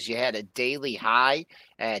 because you had a daily high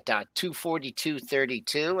at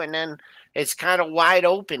 242.32, and then it's kind of wide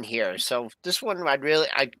open here. So this one,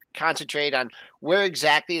 I'd concentrate on where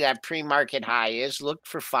exactly that pre-market high is. Look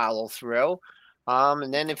for follow through.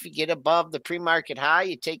 And then if you get above the pre-market high,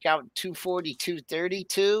 you take out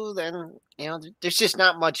 242.32, then, there's just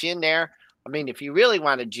not much in there. I mean, if you really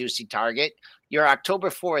want a juicy target, your October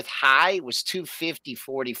 4th high was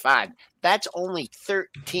 $250.45. That's only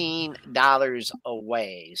 $13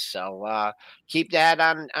 away. So keep that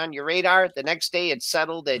on your radar. The next day it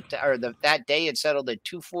settled at, that day it settled at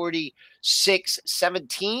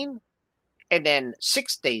 $246.17. And then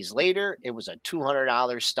 6 days later, it was a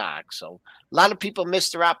 $200 stock. So a lot of people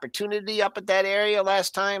missed their opportunity up at that area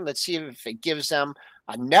last time. Let's see if it gives them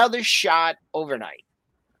another shot overnight.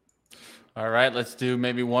 All right, let's do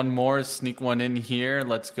maybe one more, sneak one in here.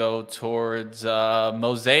 Let's go towards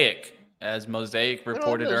Mosaic, as Mosaic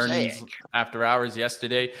reported earnings after hours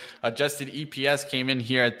yesterday. Adjusted EPS came in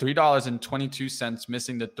here at $3.22,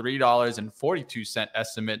 missing the $3.42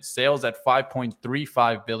 estimate. Sales at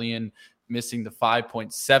 $5.35 billion, missing the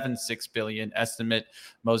 $5.76 billion estimate.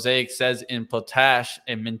 Mosaic says in potash,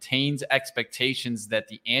 it maintains expectations that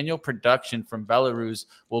the annual production from Belarus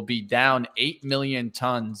will be down 8 million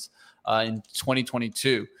tons in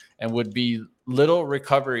 2022, and would be little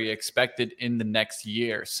recovery expected in the next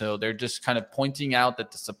year. So they're just kind of pointing out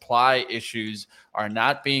that the supply issues are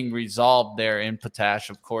not being resolved there in potash.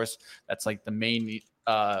 Of course, that's like the main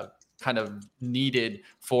kind of needed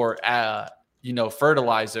for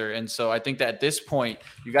fertilizer. And so I think that at this point,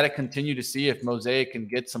 you got to continue to see if Mosaic can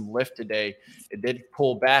get some lift today. It did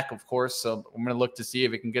pull back, of course, so I'm going to look to see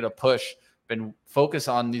if it can get a push. Been focus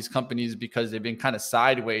on these companies because they've been kind of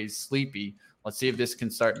sideways, sleepy. Let's see if this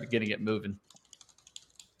can start getting it moving.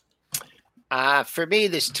 For me,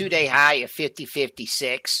 this 2-day high of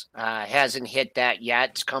 50.56 hasn't hit that yet.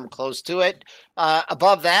 It's come close to it.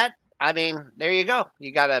 Above that, I mean, there you go.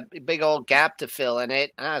 You got a big old gap to fill in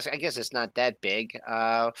it. I guess it's not that big.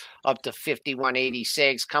 Up to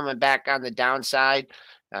 51.86, coming back on the downside.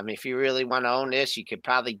 If you really want to own this, you could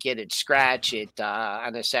probably get it scratch it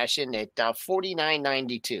on a session at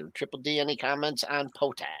 49.92. Triple D, any comments on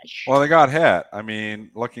potash? Well, they got hit.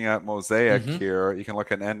 Looking at Mosaic here, you can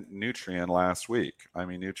look at Nutrien last week.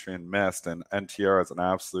 Nutrien missed, and NTR is an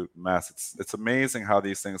absolute mess. It's amazing how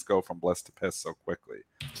these things go from bliss to piss so quickly,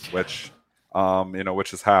 which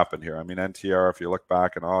has happened here. NTR, if you look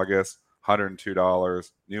back in August,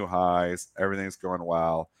 $102, new highs, everything's going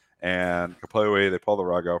well. And completely, they pull the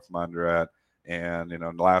rug out from under it. And, you know,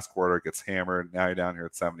 in the last quarter it gets hammered. Now you're down here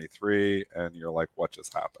at 73 and you're like, what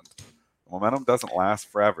just happened? Momentum doesn't last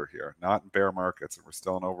forever here, not in bear markets, and we're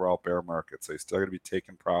still in overall bear market. So you're still going to be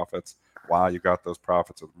taking profits while you got those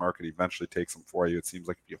profits. With the market eventually takes them for you. It seems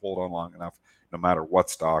like if you hold on long enough, no matter what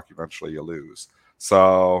stock, eventually you lose.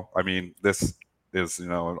 So, I mean, this is, you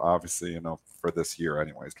know, obviously, you know, for this year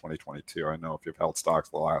anyways, 2022. I know if you've held stocks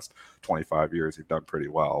the last 25 years, you've done pretty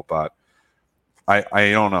well. But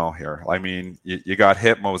I don't know here. I mean, you got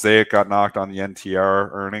hit. Mosaic got knocked on the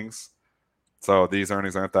NTR earnings. So these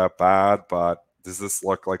earnings aren't that bad, but does this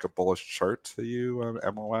look like a bullish chart to you,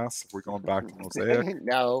 MOS? If we're going back to Mosaic?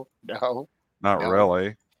 No. Not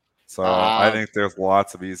really. So I think there's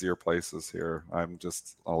lots of easier places here. I'm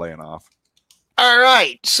just laying off. All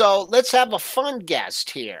right. So let's have a fun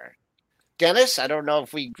guest here. Dennis, I don't know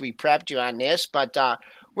if we prepped you on this, but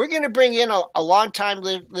we're going to bring in a longtime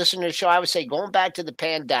listener to the show. I would say going back to the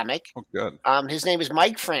pandemic. Oh, good. His name is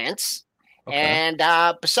Mike France. Okay.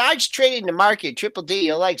 And besides trading the market, Triple D,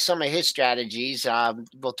 you'll like some of his strategies.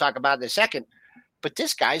 We'll talk about in a second. But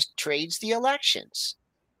this guy trades the elections.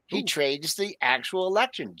 He trades the actual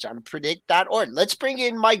elections on predict.org. Let's bring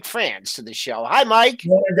in Mike France to the show. Hi, Mike.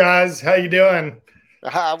 Morning, guys. How you doing?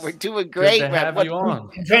 We're doing great. Good to have you on.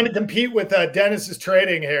 I'm trying to compete with Dennis's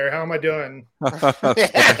trading here. How am I doing? Well,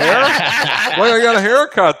 I got a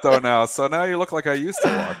haircut though now, so now you look like I used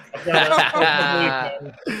to look.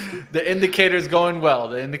 The indicator's going well.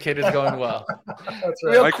 That's right.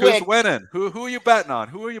 Real Like, quick. who's winning? Who are you betting on?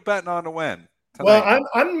 Who are you betting on to win tonight? Well,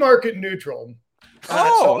 I'm market neutral.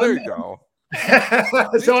 Oh, there you go.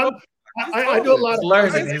 So I do a lot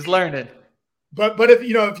of He's learning. But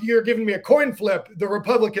if you're giving me a coin flip, the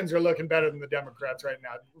Republicans are looking better than the Democrats right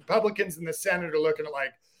now. Republicans in the Senate are looking at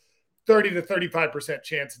like 30 to 35%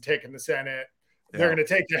 chance of taking the Senate. They're going to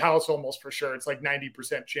take the House almost for sure. It's like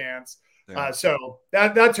 90% chance. Yeah. So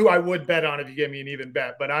that's who I would bet on if you give me an even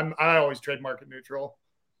bet. But I always trade market neutral.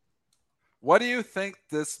 What do you think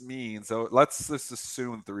this means? So let's just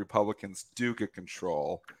assume that the Republicans do get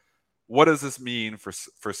control. What does this mean for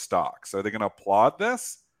stocks? Are they going to applaud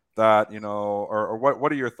this? That, you know, or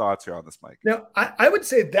what are your thoughts here on this, Mike? Now, I would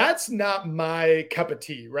say that's not my cup of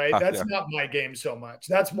tea, right? That's not my game so much.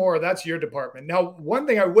 That's your department. Now, one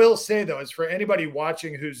thing I will say though, is for anybody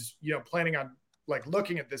watching who's, you know, planning on like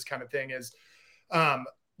looking at this kind of thing is,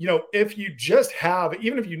 you know, if you just have,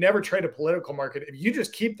 even if you never trade a political market, if you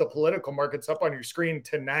just keep the political markets up on your screen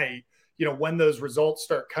tonight, you know, when those results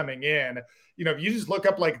start coming in, you know, if you just look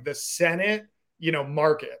up like the Senate, you know,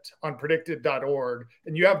 market on predicted.org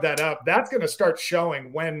and you have that up, that's going to start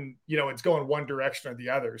showing when, you know, it's going one direction or the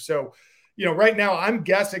other. So, you know, right now I'm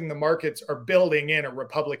guessing the markets are building in a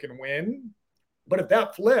Republican win, but if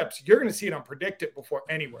that flips, you're going to see it on Predicted before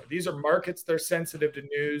anywhere. These are markets, they're sensitive to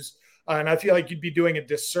news. And I feel like you'd be doing a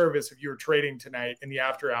disservice if you were trading tonight in the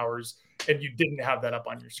after hours and you didn't have that up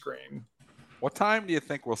on your screen. What time do you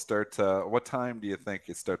think you start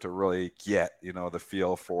to really get, you know, the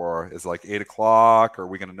feel for, is like 8 o'clock? Or are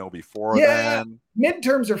we going to know before then?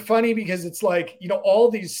 Midterms are funny because it's like, you know,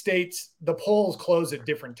 all these states, the polls close at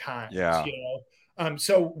different times. Yeah. You know?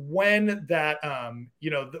 So when that,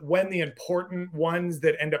 you know, when the important ones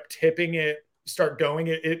that end up tipping it start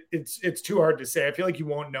going, it's too hard to say. I feel like you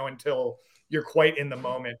won't know until you're quite in the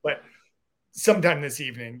moment, but sometime this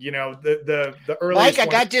evening, you know, the earliest. Mike,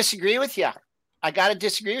 I got to disagree with you.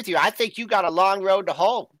 I think you got a long road to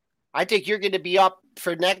home. I think you're going to be up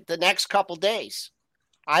for the next couple days.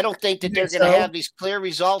 I don't think that they're going to have these clear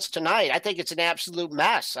results tonight. I think it's an absolute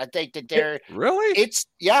mess. I think that they're really.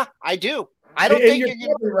 I do. I don't think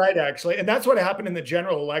you're right, actually. And that's what happened in the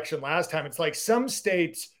general election last time. It's like some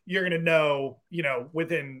states you're going to know, you know,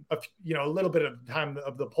 within a little bit of time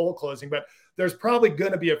of the poll closing, but there's probably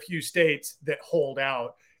going to be a few states that hold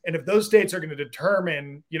out. And if those states are going to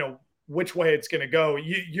determine, you know, which way it's going to go,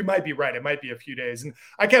 you might be right. It might be a few days. And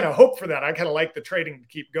I kind of hope for that. I kind of like the trading to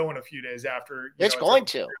keep going a few days after. It's going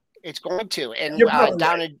to. And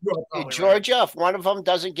down in Georgia, if one of them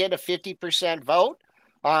doesn't get a 50% vote,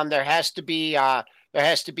 there has to be a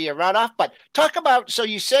runoff. But talk about, so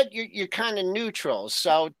you said you're kind of neutral.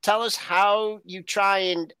 So tell us how you try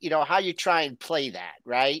and play that,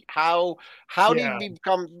 right? How do you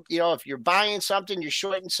become, you know, if you're buying something, you're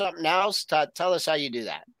shorting something else, tell us how you do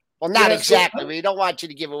that. Well, not exactly. We don't want you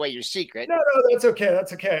to give away your secret. No, that's okay.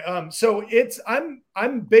 That's okay. So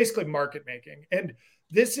I'm basically market making, and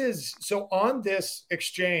so on this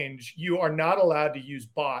exchange, you are not allowed to use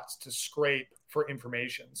bots to scrape for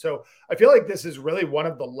information. So I feel like this is really one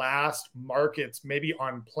of the last markets maybe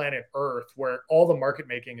on planet Earth where all the market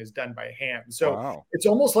making is done by hand. So It's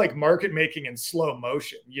almost like market making in slow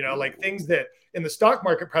motion, like things that in the stock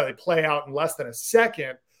market probably play out in less than a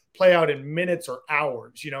second, play out in minutes or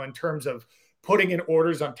hours, in terms of putting in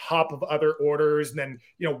orders on top of other orders and then,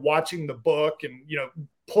 watching the book and,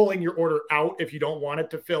 pulling your order out if you don't want it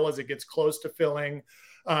to fill as it gets close to filling.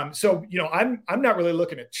 I'm not really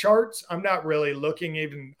looking at charts. I'm not really looking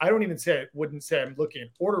I wouldn't say I'm looking at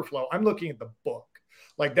order flow. I'm looking at the book.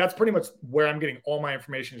 Like that's pretty much where I'm getting all my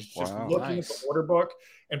information is just looking at the order book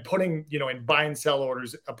and putting, in buy and sell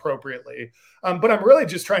orders appropriately. But I'm really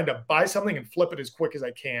just trying to buy something and flip it as quick as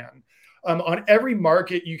I can. On every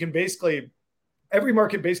market, every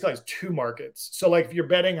market basically has two markets. So like if you're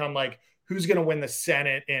betting on like who's going to win the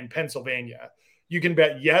Senate in Pennsylvania, you can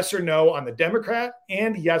bet yes or no on the Democrat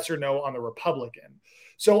and yes or no on the Republican.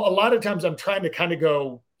 So a lot of times I'm trying to kind of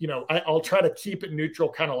go, I'll try to keep it neutral,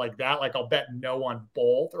 kind of like that. Like I'll bet no on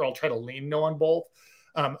both, or I'll try to lean no on both.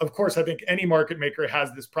 Of course, I think any market maker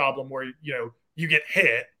has this problem where, you get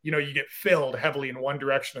hit, you get filled heavily in one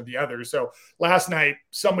direction or the other. So last night,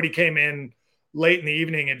 somebody came in late in the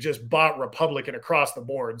evening and just bought Republican across the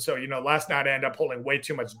board. So, last night I ended up holding way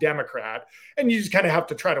too much Democrat, and you just kind of have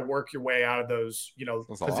to try to work your way out of those,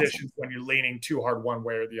 positions when you're leaning too hard one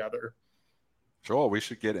way or the other. Joel, we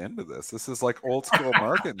should get into this. This is like old school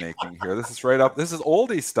market making here. This is this is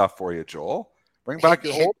oldie stuff for you, Joel. Bring back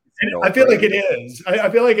your old. I feel like it is. I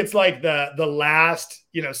feel like it's like the last,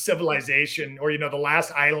 civilization, or, the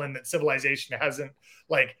last island that civilization hasn't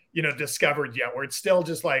discovered yet, where it's still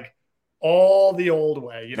just like all the old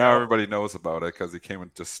way. Now everybody knows about it because he came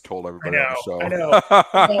and just told everybody on the show. I know.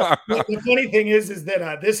 The funny thing is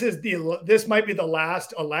that this might be the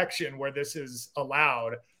last election where this is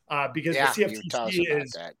allowed because the CFTC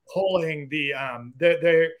is pulling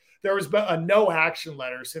there was a no action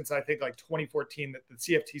letter since I think like 2014 that the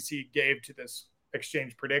CFTC gave to this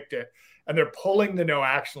exchange PredictIt, and they're pulling the no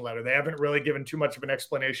action letter. They haven't really given too much of an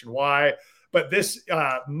explanation why. But this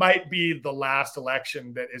might be the last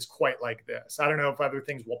election that is quite like this. I don't know if other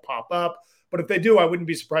things will pop up, but if they do, I wouldn't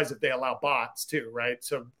be surprised if they allow bots too, right?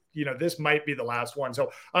 So, this might be the last one.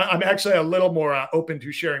 So I'm actually a little more open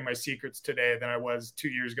to sharing my secrets today than I was 2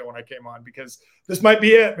 years ago when I came on, because this might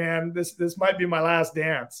be it, man. This might be my last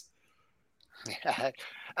dance. Yeah.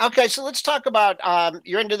 Okay, so let's talk about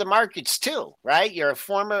you're into the markets too, right? You're a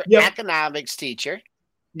former economics teacher.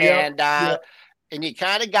 And you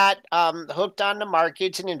kind of got hooked on the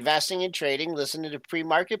markets and investing and trading, listening to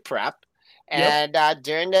pre-market prep. And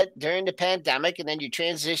during the pandemic, and then you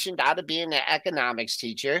transitioned out of being an economics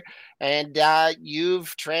teacher, and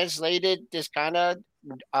you've translated this kind of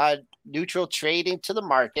neutral trading to the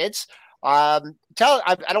markets. I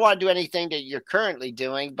don't want to do anything that you're currently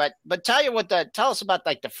doing, but tell us about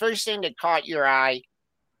like the first thing that caught your eye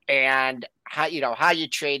and how you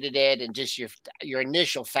traded it and just your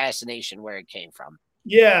initial fascination, where it came from.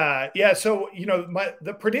 Yeah. So,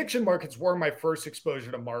 the prediction markets were my first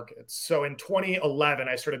exposure to markets. So in 2011,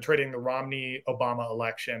 I started trading the Romney-Obama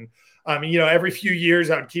election. Every few years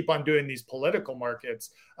I would keep on doing these political markets.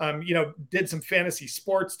 Did some fantasy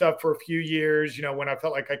sports stuff for a few years, when I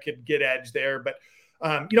felt like I could get edge there. But,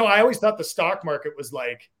 I always thought the stock market was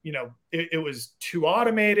like, it was too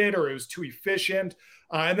automated or it was too efficient.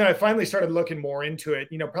 And then I finally started looking more into it,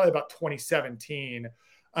 probably about 2017.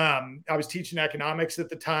 I was teaching economics at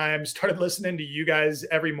the time, started listening to you guys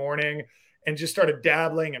every morning and just started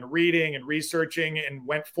dabbling and reading and researching, and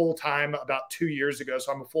went full-time about 2 years ago.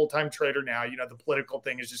 So I'm a full-time trader now. The political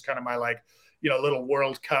thing is just kind of my little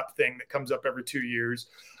World Cup thing that comes up every 2 years.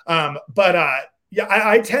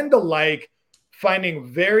 I tend to like finding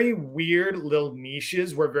very weird little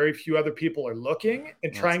niches where very few other people are looking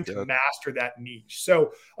and trying to master that niche.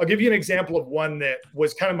 So I'll give you an example of one that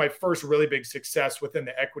was kind of my first really big success within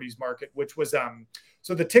the equities market, which was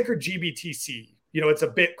so the ticker GBTC. It's a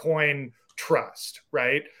Bitcoin trust,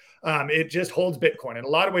 right? It just holds Bitcoin. In a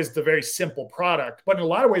lot of ways, it's a very simple product, but in a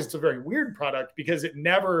lot of ways, it's a very weird product because it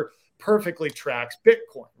never perfectly tracks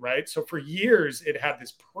Bitcoin, right? So for years, it had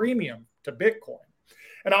this premium to Bitcoin.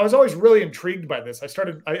 And I was always really intrigued by this. I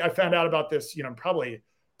found out about this, probably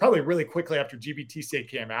really quickly after GBTC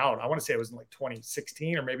came out. I want to say it was in like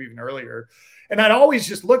 2016 or maybe even earlier. And I'd always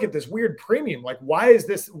just look at this weird premium. Like, why is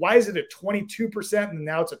it at 22% and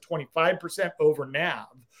now it's at 25% over NAV?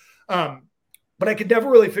 But I could never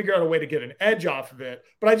really figure out a way to get an edge off of it.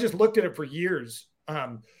 But I just looked at it for years.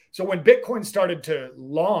 So when Bitcoin started to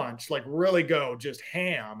launch, like really go just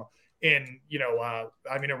ham, in,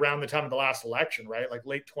 around the time of the last election, right? Like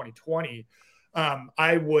late 2020,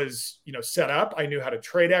 I was, set up. I knew how to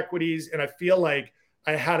trade equities, and I feel like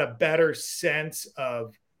I had a better sense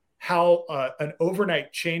of how an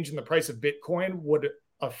overnight change in the price of Bitcoin would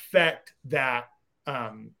affect that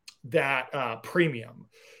premium.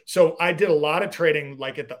 So I did a lot of trading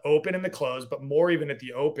like at the open and the close, but more even at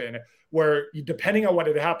the open, where depending on what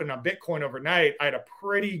had happened on Bitcoin overnight, I had a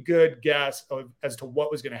pretty good guess as to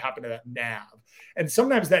what was going to happen to that NAV. And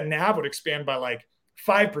sometimes that NAV would expand by like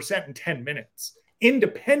 5% in 10 minutes,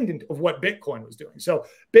 independent of what Bitcoin was doing. So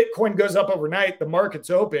Bitcoin goes up overnight, the market's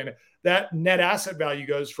open, that net asset value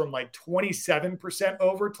goes from like 27%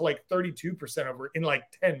 over to like 32% over in like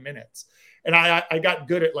 10 minutes. And I got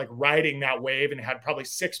good at like riding that wave and had probably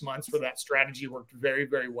 6 months where that strategy worked very,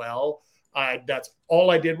 very well. That's all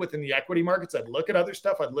I did within the equity markets. I'd look at other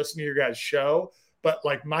stuff. I'd listen to your guys' show, but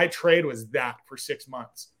like my trade was that for 6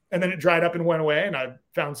 months. And then it dried up and went away and I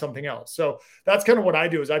found something else. So that's kind of what I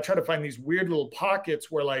do is I try to find these weird little pockets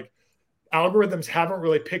where like algorithms haven't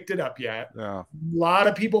really picked it up yet. Yeah. A lot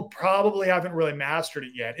of people probably haven't really mastered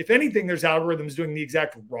it yet. If anything, there's algorithms doing the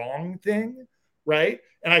exact wrong thing, right?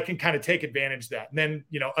 And I can kind of take advantage of that. And then,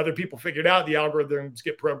 other people figured out the algorithms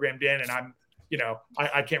get programmed in and I'm,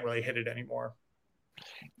 I can't really hit it anymore.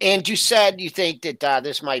 And you said you think that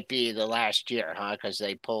this might be the last year, huh? Because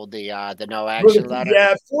they pulled the no action letter.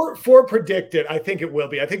 Yeah, for predicted, I think it will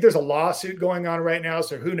be. I think there's a lawsuit going on right now,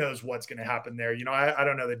 so who knows what's going to happen there. I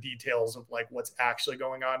don't know the details of like what's actually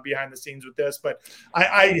going on behind the scenes with this, but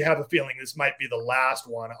I have a feeling this might be the last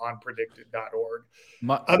one on predicted.org.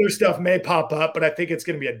 Other stuff may pop up, but I think it's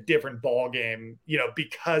going to be a different ball game,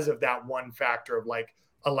 because of that one factor of like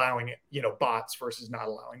allowing bots versus not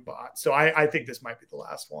allowing bots. So I think this might be the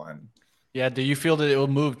last one. Yeah. Do you feel that it will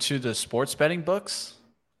move to the sports betting books?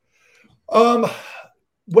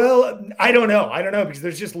 Well, I don't know because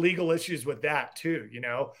there's just legal issues with that too.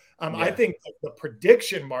 Yeah. I think the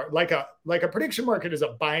prediction market, like a prediction market, is a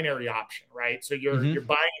binary option, right? So you're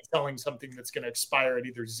buying and selling something that's going to expire at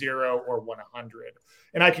either 0 or 100.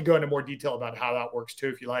 And I could go into more detail about how that works too,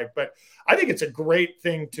 if you like. But I think it's a great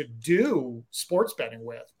thing to do sports betting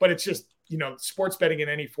with. But it's just, sports betting in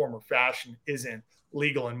any form or fashion isn't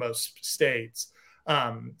legal in most states.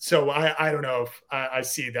 So I don't know if I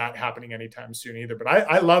see that happening anytime soon either. But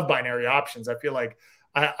I love binary options. I feel like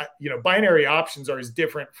binary options are as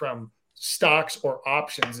different from stocks or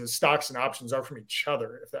options as stocks and options are from each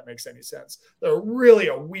other, if that makes any sense. They're really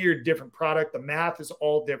a weird, different product. The math is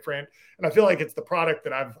all different. And I feel like it's the product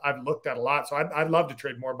that I've looked at a lot. So I'd love to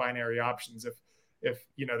trade more binary options if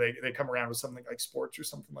they come around with something like sports or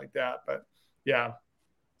something like that. But yeah.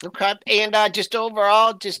 Okay. And just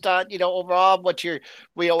overall, what's your,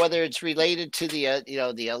 whether it's related to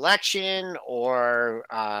the election or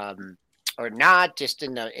not, just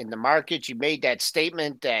in the market, you made that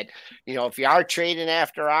statement that, if you are trading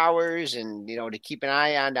after hours and, to keep an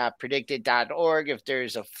eye on predicted.org, if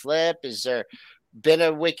there's a flip, is there been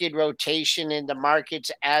a wicked rotation in the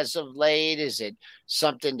markets as of late? Is it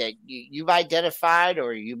something that you've identified, or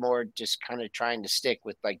are you more just kind of trying to stick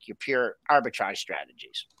with like your pure arbitrage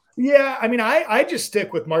strategies? Yeah, I mean, I just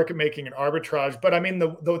stick with market making and arbitrage, but I mean,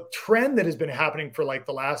 the trend that has been happening for like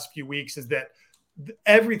the last few weeks is that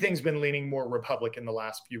everything's been leaning more Republican the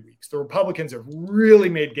last few weeks. The Republicans have really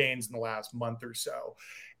made gains in the last month or so.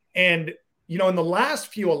 And, in the last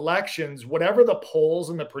few elections, whatever the polls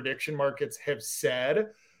and the prediction markets have said,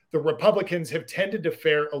 the Republicans have tended to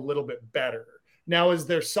fare a little bit better. Now, is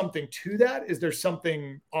there something to that? Is there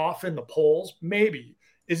something off in the polls? Maybe.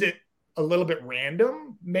 Is it a little bit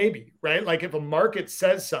random? Maybe, right? Like if a market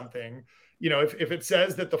says something, if it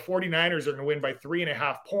says that the 49ers are going to win by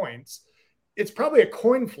 3.5 points, it's probably a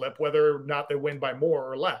coin flip whether or not they win by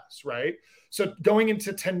more or less, right? So going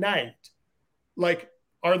into tonight, like,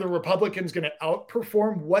 are the Republicans going to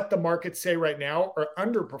outperform what the markets say right now or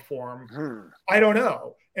underperform? I don't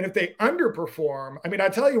know. And if they underperform, I mean, I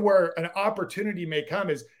tell you where an opportunity may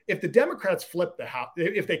come is if the Democrats flip the House,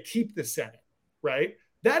 if they keep the Senate, right?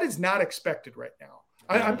 That is not expected right now.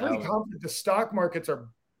 I'm pretty confident the stock markets are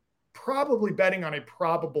probably betting on a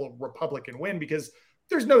probable Republican win because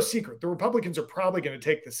there's no secret. The Republicans are probably going to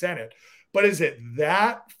take the Senate. But is it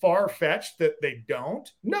that far-fetched that they don't?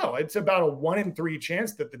 No, it's about a 1 in 3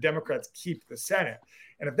 chance that the Democrats keep the Senate.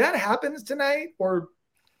 And if that happens tonight or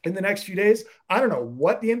in the next few days, I don't know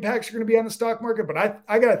what the impacts are going to be on the stock market, but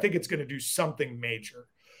I got to think it's going to do something major.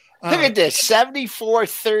 Look at this,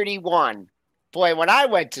 74-31. Boy, when I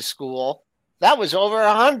went to school, that was over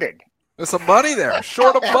 100. There's some money there,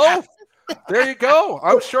 short of both. There you go.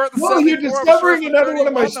 I'm short the 74. Well, you're discovering another one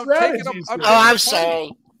of my strategies. I'm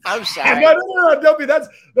sorry. No, don't be. That's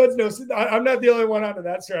no. I'm not the only one onto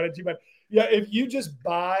that strategy, but Yeah, if you just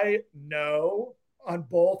buy no on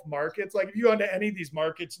both markets, like if you go into any of these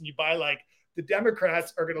markets and you buy like the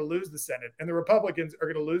Democrats are going to lose the Senate and the Republicans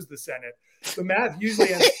are going to lose the Senate, the math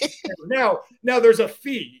usually ends now there's a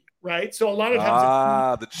fee, right? So a lot of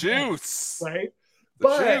times the juice, right?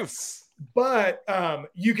 Juice. But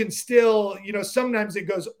you can still, sometimes it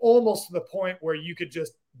goes almost to the point where you could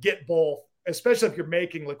just get both, especially if you're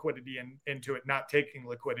making liquidity into it, not taking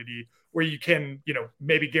liquidity, where you can,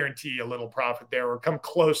 maybe guarantee a little profit there or come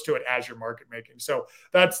close to it as you're market making. So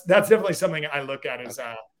that's definitely something I look at as,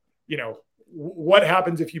 what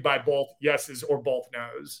happens if you buy both yeses or both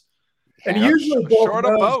nos? And usually both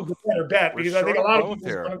nos is a better bet, because I think a lot of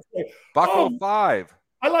people want to say, Buck-05.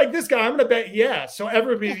 I like this guy, I'm going to bet yes. So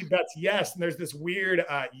everybody bets yes, and there's this weird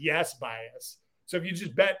yes bias. So if you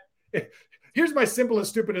just bet, here's my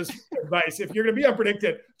simplest, stupidest advice. If you're going to be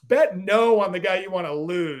unpredicted, bet no on the guy you want to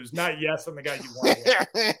lose, not yes on the guy you want to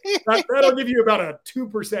win. That'll give you about a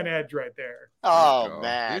 2% edge right there. Oh,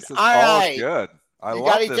 man. This is all good. I you love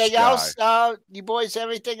got anything this guy. else? You boys,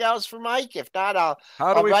 everything else for Mike? If not,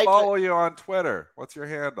 How do we follow you on Twitter? What's your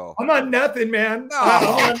handle? I'm on nothing, man. No,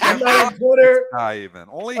 I'm not on Twitter. Not even.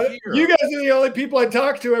 Only here. You guys are the only people I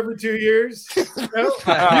talk to every 2 years.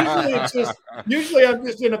 Usually I'm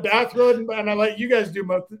just in a bathrobe and I let you guys do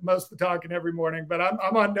most of the talking every morning. But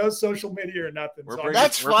I'm on no social media or nothing.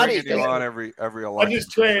 That's funny. We're bringing you on every election. I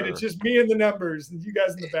just trade. Sure. It's just me and the numbers, and you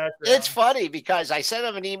guys in the background. It's funny because I sent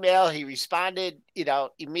him an email. He responded,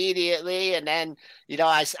 immediately, and then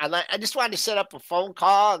I just wanted to set up a phone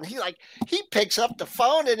call, and he picks up the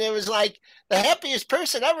phone, and it was like the happiest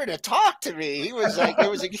person ever to talk to me. He was like,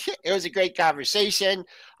 it was a great conversation.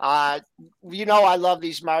 I love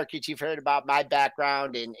these markets. You've heard about my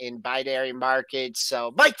background in binary markets.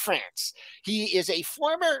 So Mike France, he is a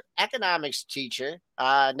former economics teacher,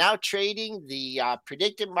 now trading the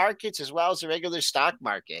predictive markets as well as the regular stock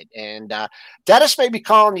market. And Dennis may be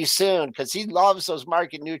calling you soon because he loves those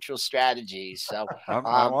market neutral strategies. So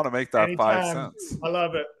I want to make that anytime. 5 cents. I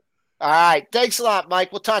love it. All right. Thanks a lot,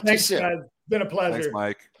 Mike. We'll talk to you soon. Guys. It's been a pleasure. Thanks,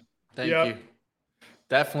 Mike. Thank you.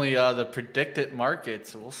 Definitely the predicted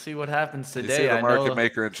markets. We'll see what happens today. You see the market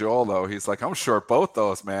maker in Joel, though. He's like, I'm short both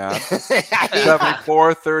those, man.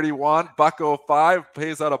 74.31, Buck-05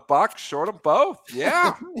 pays out $1, short them both.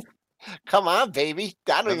 Yeah. Come on, baby.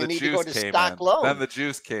 I don't even need to go to stock low. Then the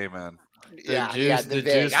juice came in. The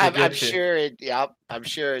juice. I'm sure I'm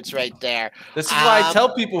sure it's right there. This is why I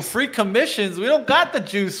tell people free commissions. We don't got the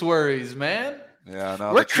juice worries, man. Yeah,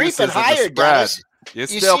 no. We're creeping higher, guys. You're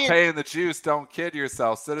still paying the juice. Don't kid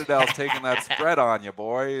yourself. Citadel's taking that spread on you,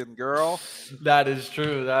 boy and girl. That is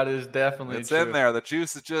true. That is definitely true. It's in there. The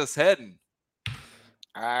juice is just hidden.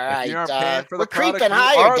 All right. If you aren't paying for the we're product, creeping you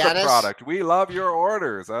higher, are Dennis. the product. We love your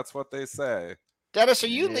orders. That's what they say. Dennis, are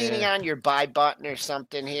you leaning on your buy button or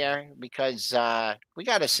something here? Because we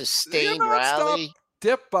got a sustained rally.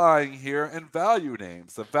 Dip buying here in value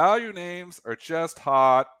names. The value names are just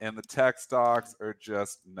hot, and the tech stocks are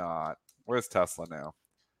just not. Where's Tesla now?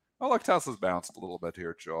 Oh, look, Tesla's bounced a little bit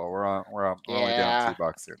here, Joel. We're only down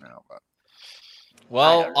 $2 here now. But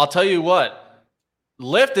I'll tell you what.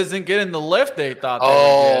 Lyft isn't getting the lift they thought they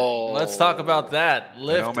would get. Let's talk about that.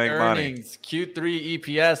 Lyft earnings, Q3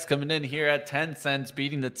 EPS coming in here at 10 cents,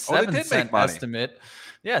 beating the 7-cent estimate.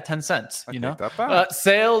 Yeah, 10 cents,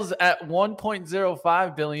 sales at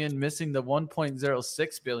 1.05 billion, missing the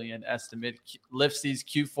 1.06 billion estimate. Lyft sees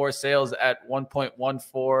Q4 sales at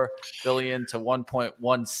 1.14 billion to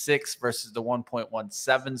 1.16 versus the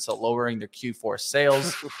 1.17, so lowering their Q4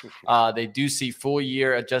 sales. They do see full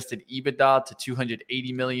year adjusted EBITDA to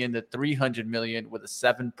 280 million to 300 million with a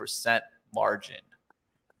 7% margin.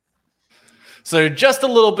 So they're just a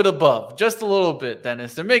little bit above, just a little bit,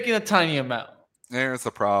 Dennis. They're making a tiny amount. There's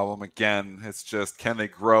the problem. Again, it's just, can they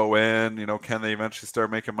grow in? Can they eventually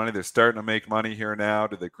start making money? They're starting to make money here now.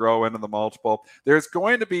 Do they grow into the multiple? There's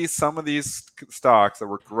going to be some of these stocks that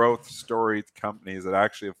were growth story companies that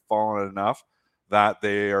actually have fallen enough that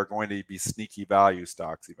they are going to be sneaky value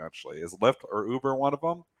stocks eventually. Is Lyft or Uber one of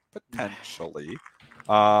them? Potentially.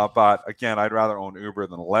 But again, I'd rather own Uber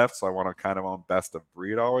than Lyft, so I want to kind of own best of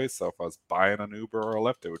breed always. So if I was buying an Uber or a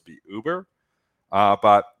Lyft, it would be Uber.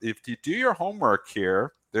 But if you do your homework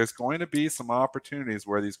here, there's going to be some opportunities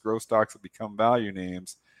where these growth stocks have become value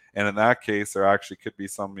names. And in that case, there actually could be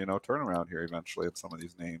some, turnaround here eventually in some of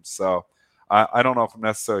these names. So I don't know if I'm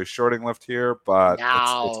necessarily shorting Lyft here, but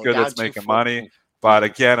it's good it's making money. But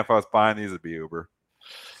again, if I was buying these, it'd be Uber.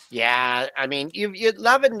 Yeah, I mean, you're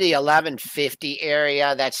loving the 1150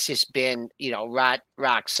 area. That's just been,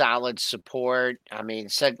 rock solid support. I mean,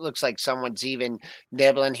 so it looks like someone's even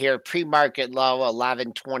nibbling here. Pre-market low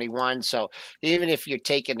 1121. So even if you're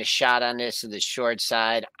taking a shot on this to the short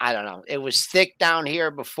side, I don't know. It was thick down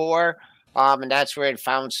here before, and that's where it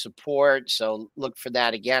found support. So look for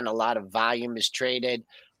that again. A lot of volume is traded.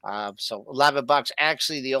 So $11.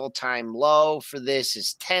 Actually, the all-time low for this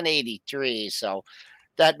is 1083. So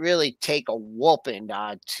that really take a whooping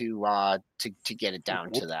to get it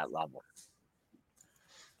down to that level.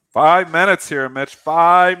 5 minutes here, Mitch.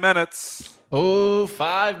 5 minutes. Oh,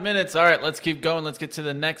 5 minutes. All right, let's keep going. Let's get to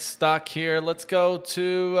the next stock here. Let's go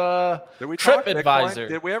to TripAdvisor.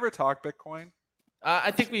 Did we ever talk Bitcoin?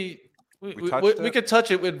 I think we could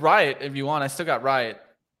touch it with Riot if you want. I still got Riot.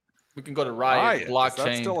 We can go to Riot blockchain. Is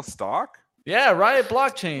that still a stock? Yeah, Riot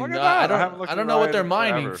blockchain. I don't know what they're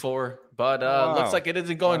mining for, but looks like it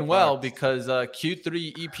isn't going well because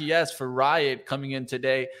Q3 EPS for Riot coming in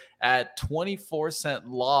today at 24-cent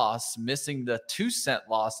loss, missing the 2-cent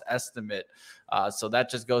loss estimate. So that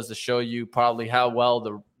just goes to show you probably how well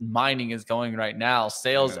the mining is going right now.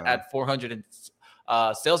 Sales at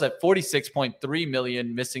 46.3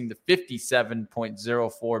 million, missing the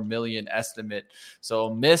 57.04 million estimate.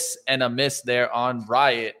 So miss and a miss there on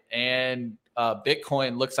Riot. And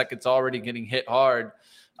Bitcoin looks like it's already getting hit hard.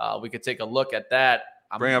 We could take a look at that.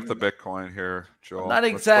 Bring up the Bitcoin here, Joel. I'm not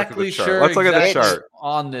exactly sure. Let's look at the chart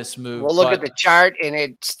on this move. We'll look at the chart, and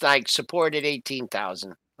it's like supported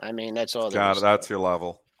 18,000. I mean, that's all. That's your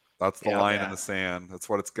level. That's the line in the sand. That's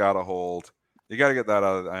what it's got to hold. You got to get that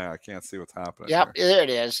out of. I can't see what's happening. Yep, there it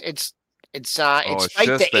is. It's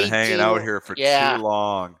just been hanging out here for too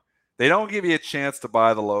long. They don't give you a chance to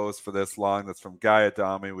buy the lows for this long. That's from Guy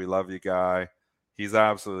Adami. We love you, Guy. He's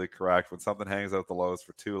absolutely correct. When something hangs out the lows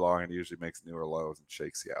for too long, it usually makes newer lows and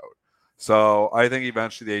shakes you out. So I think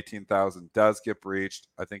eventually the 18,000 does get breached.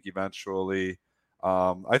 I think eventually,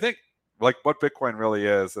 I think like what Bitcoin really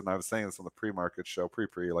is, and I was saying this on the pre-market show,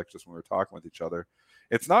 like just when we were talking with each other,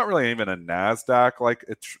 it's not really even a NASDAQ, like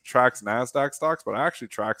it tracks NASDAQ stocks, but it actually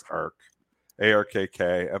tracks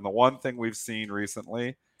ARKK. And the one thing we've seen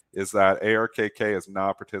recently is that ARKK is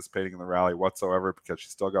not participating in the rally whatsoever because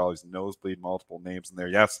she's still got all these nosebleed multiple names in there.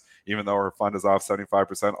 Yes, even though her fund is off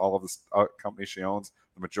 75%, all of the companies she owns,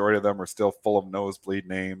 the majority of them are still full of nosebleed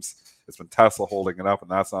names. It's been Tesla holding it up,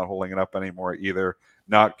 and that's not holding it up anymore either.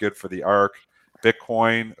 Not good for the ARK.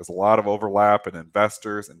 Bitcoin, there's a lot of overlap in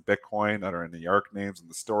investors in Bitcoin that are in the ARK names and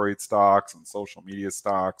the storied stocks and social media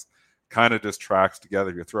stocks. Kind of just tracks together.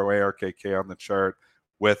 If you throw ARKK on the chart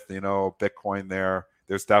with, Bitcoin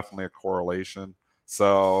there's definitely a correlation.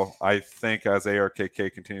 So I think as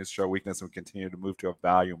ARKK continues to show weakness and we continue to move to a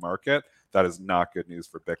value market, that is not good news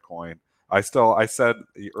for Bitcoin. I said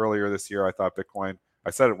earlier this year, I thought Bitcoin, I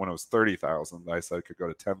said it when it was 30,000. I said it could go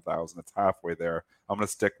to 10,000. It's halfway there. I'm going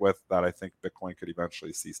to stick with that. I think Bitcoin could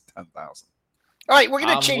eventually see 10,000. All right, we're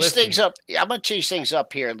going to change things up. I'm going to change things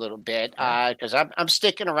up here a little bit because I'm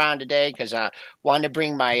sticking around today because I wanted to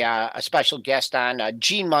bring my a special guest on,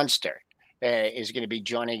 Gene Munster. Is going to be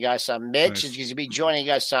joining us. Mitch is going to be joining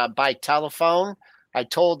us by telephone. I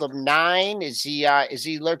told him 9. Is he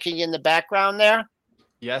lurking in the background there?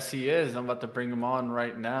 Yes, he is. I'm about to bring him on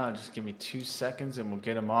right now. Just give me 2 seconds and we'll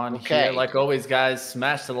get him on here. Like always, guys,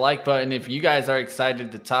 smash the like button if you guys are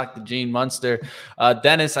excited to talk to Gene Munster.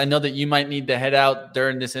 Dennis, I know that you might need to head out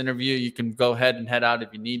during this interview. You can go ahead and head out if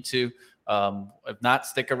you need to. If not,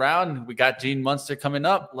 stick around. We got Gene Munster coming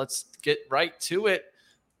up. Let's get right to it.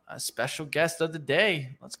 A special guest of the day.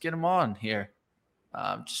 Let's get him on here.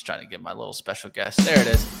 I'm just trying to get my little special guest. There it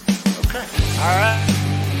is. Okay. All right.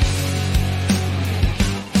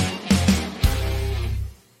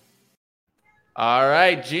 All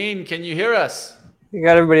right, Gene, can you hear us? You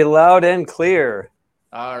got everybody loud and clear.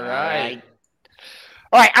 All right.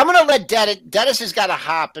 All right, I'm going to let Dennis has got to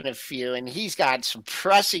hop in a few, and he's got some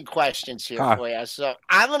pressing questions here for you. So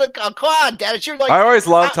I'm going to come on, Dennis. You're like, I always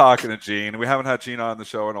love talking to Gene. We haven't had Gene on the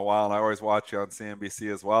show in a while, and I always watch you on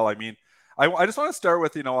CNBC as well. I mean, I just want to start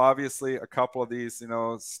with, obviously a couple of these,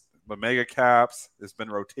 the mega caps. There's been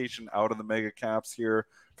rotation out of the mega caps here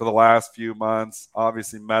for the last few months.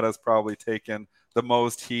 Obviously, Meta's probably taken the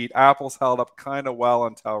most heat. Apple's held up kind of well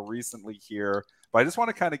until recently here. But I just want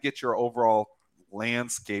to kind of get your overall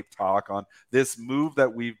landscape talk on this move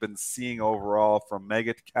that we've been seeing overall from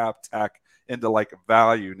mega cap tech into like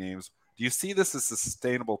value names. Do you see this as a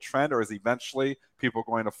sustainable trend, or is eventually people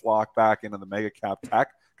going to flock back into the mega cap tech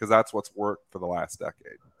because that's what's worked for the last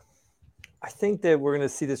decade? I think that we're going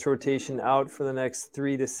to see this rotation out for the next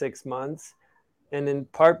 3 to 6 months. And in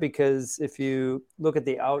part because if you look at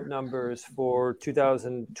the out numbers for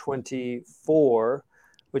 2024,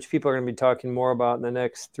 which people are going to be talking more about in the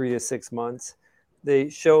next 3 to 6 months, they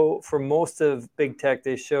show, for most of big tech,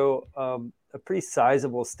 they show a pretty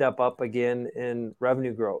sizable step up again in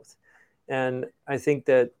revenue growth. And I think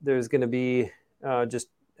that there's going to be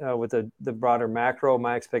with the broader macro,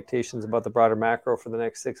 my expectations about the broader macro for the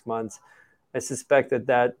next 6 months, I suspect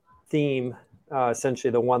that theme,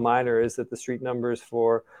 essentially the one-liner, is that the street numbers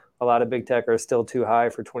for a lot of big tech are still too high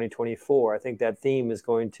for 2024. I think that theme is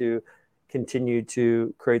going to continue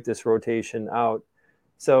to create this rotation out.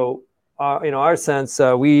 So, our sense,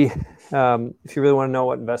 if you really want to know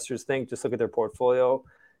what investors think, just look at their portfolio.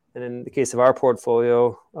 And in the case of our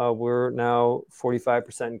portfolio, we're now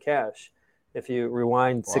 45% in cash. If you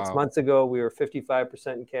rewind 6 months ago, we were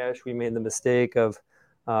 55% in cash. We made the mistake of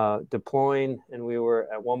deploying, and we were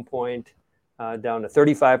at one point down to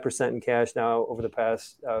 35% in cash. Now, over the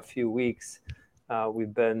past few weeks,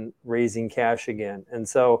 we've been raising cash again. And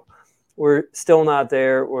so we're still not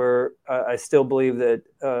there. I still believe that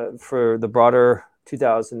for the broader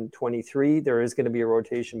 2023, there is going to be a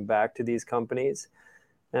rotation back to these companies.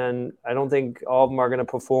 And I don't think all of them are going to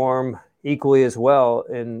perform equally as well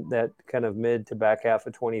in that kind of mid to back half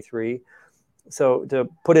of 23. So to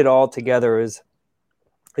put it all together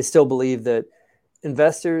I still believe that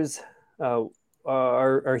investors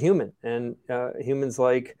are human, and humans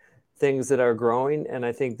like things that are growing. And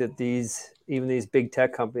I think that even these big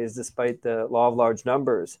tech companies, despite the law of large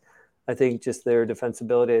numbers, I think just their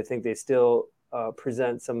defensibility, I think they still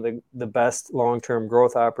present some of the best long-term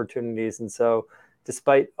growth opportunities. And so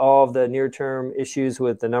despite all of the near-term issues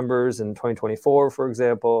with the numbers in 2024, for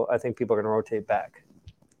example, I think people are going to rotate back.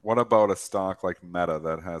 What about a stock like Meta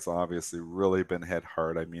that has obviously really been hit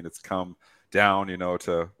hard? I mean, it's come down,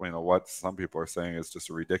 to what some people are saying is just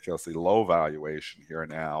a ridiculously low valuation here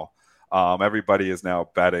now. Everybody is now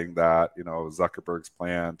betting that, Zuckerberg's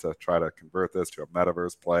plan to try to convert this to a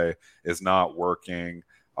metaverse play is not working.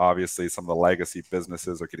 Obviously, some of the legacy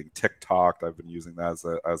businesses are getting TikToked. I've been using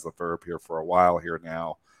that as a verb here for a while here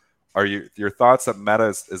now. Are your thoughts that Meta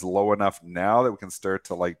is low enough now that we can start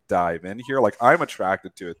to dive in here? I'm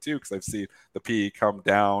attracted to it too, because I've seen the PE come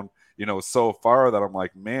down, so far that I'm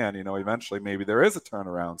like, man, eventually maybe there is a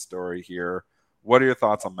turnaround story here. What are your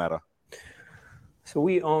thoughts on Meta? So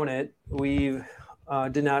we own it. We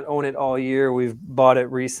did not own it all year. We've bought it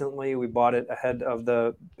recently. We bought it ahead of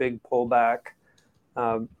the big pullback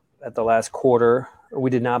at the last quarter. We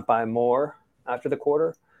did not buy more after the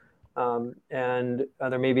quarter. And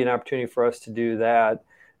there may be an opportunity for us to do that.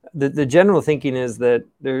 The general thinking is that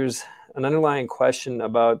there's an underlying question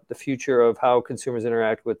about the future of how consumers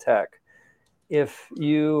interact with tech. If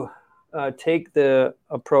you take the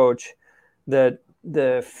approach that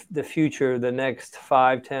the future, the next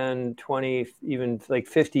 5, 10, 20, even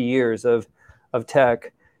 50 years of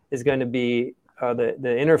tech is going to be, the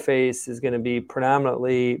interface is going to be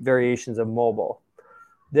predominantly variations of mobile,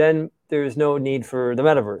 then there's no need for the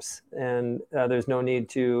metaverse, and there's no need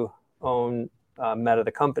to own Meta,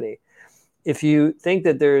 the company. If you think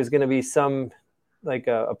that there is going to be some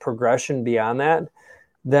a progression beyond that,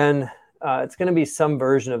 then it's going to be some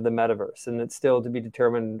version of the metaverse, and it's still to be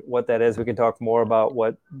determined what that is. We can talk more about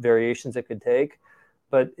what variations it could take,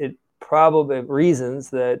 but it probably reasons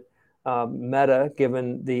that Meta,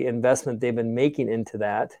 given the investment they've been making into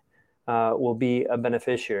that, will be a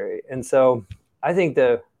beneficiary. And so I think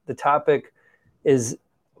the topic is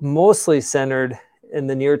mostly centered in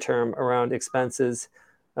the near term around expenses.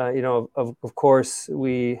 Of course,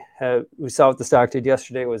 we saw what the stock did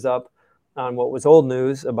yesterday. It was up on what was old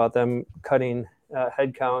news about them cutting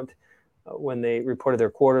headcount. When they reported their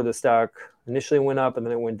quarter, the stock initially went up and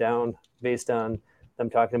then it went down based on them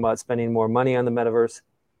talking about spending more money on the metaverse.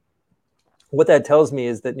 What that tells me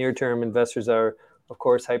is that near-term investors are, of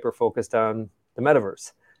course, hyper-focused on the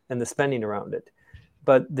metaverse and the spending around it.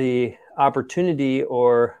 But the opportunity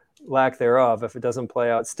or lack thereof, if it doesn't play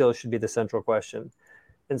out, still should be the central question.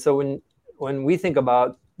 And so when we think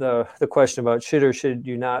about the question about should or should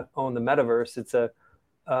you not own the metaverse, it's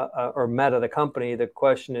or Meta, the company, the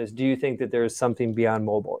question is, do you think that there is something beyond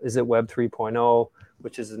mobile? Is it Web 3.0,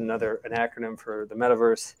 which is an acronym for the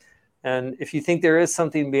metaverse? And if you think there is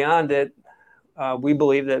something beyond it, we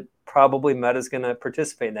believe that probably Meta is going to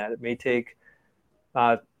participate in that. It may take,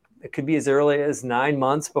 it could be as early as 9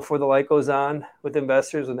 months before the light goes on with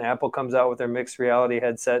investors when Apple comes out with their mixed reality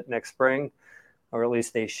headset next spring, or at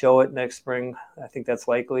least they show it next spring. I think that's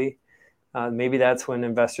likely. Maybe that's when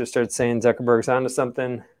investors start saying Zuckerberg's onto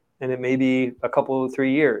something, and it may be a couple,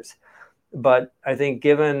 3 years. But I think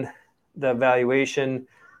given the valuation,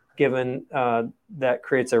 given that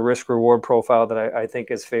creates a risk reward profile that I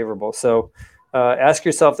think is favorable. So ask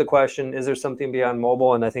yourself the question, is there something beyond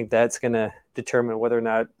mobile? And I think that's going to determine whether or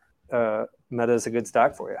not Meta is a good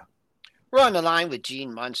stock for you. We're on the line with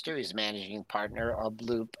Gene Munster, who's managing partner of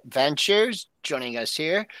Loop Ventures, joining us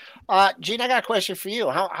here. Gene, I got a question for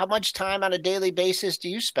you. How much time on a daily basis do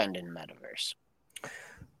you spend in Metaverse?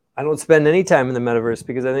 I don't spend any time in the Metaverse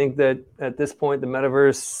because I think that at this point, the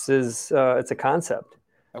Metaverse is it's a concept.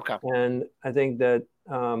 Okay. And I think that,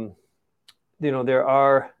 there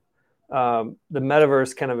are the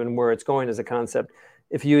Metaverse kind of in where it's going as a concept.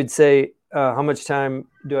 If you would say, how much time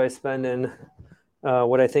do I spend in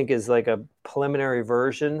what I think is like a preliminary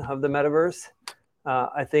version of the Metaverse?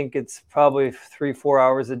 I think it's probably 3-4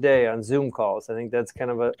 hours a day on Zoom calls. I think that's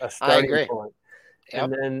kind of a starting point. Yep.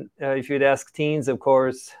 And then if you'd ask teens, of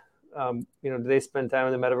course, do they spend time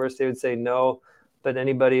in the Metaverse? They would say no. But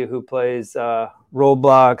anybody who plays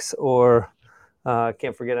Roblox or I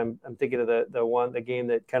can't forget, I'm thinking of the game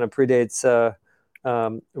that kind of predates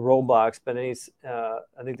Roblox, but I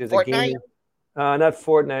think there's Fortnite? a game. Not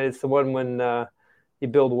Fortnite. It's the one when you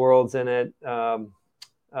build worlds in it. Microsoft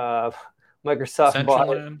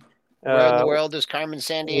bought it. Where in the world is Carmen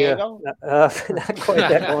Sandiego? Yeah, not quite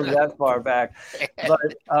that far back,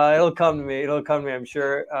 but it'll come to me. I'm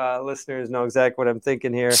sure listeners know exactly what I'm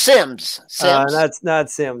thinking here. Sims. That's not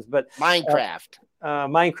Sims, but Minecraft.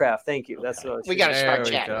 Minecraft. Thank you. That's what we got to start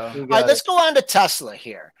chatting. All right, let's go on to Tesla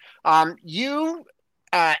here. You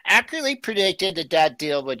accurately predicted that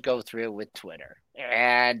deal would go through with Twitter.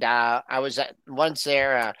 And I was once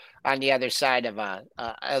there on the other side of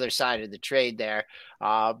the trade there,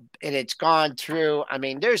 and it's gone through. I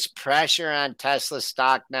mean, there's pressure on Tesla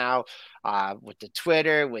stock now with the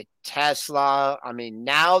Twitter, with Tesla. I mean,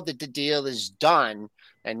 now that the deal is done,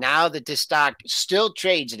 and now that the stock still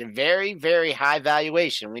trades at a very, very high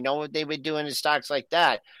valuation, we know what they would do in stocks like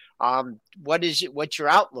that. What's your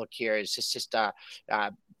outlook here? Is this just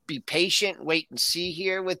be patient, wait and see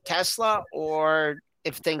here with Tesla, or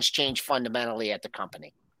if things change fundamentally at the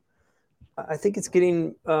company? I think it's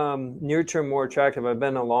getting near-term more attractive. I've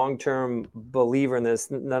been a long-term believer in this.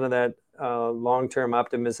 None of that long-term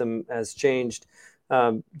optimism has changed.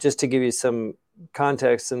 Just to give you some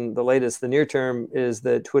context, and the latest, the near-term is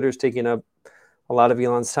that Twitter's taking up a lot of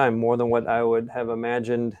Elon's time, more than what I would have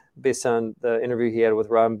imagined based on the interview he had with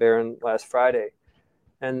Ron Barron last Friday.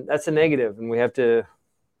 And that's a negative, and we have to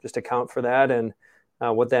just account for that. And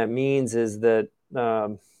what that means is that,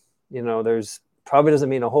 there's probably doesn't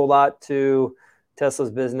mean a whole lot to Tesla's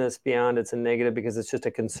business beyond it's a negative because it's just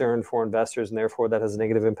a concern for investors, and therefore that has a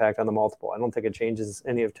negative impact on the multiple. I don't think it changes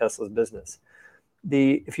any of Tesla's business.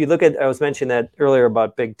 If you look at, I was mentioning that earlier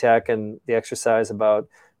about big tech and the exercise about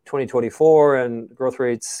 2024 and growth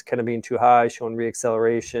rates kind of being too high, showing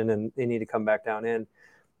reacceleration, and they need to come back down in,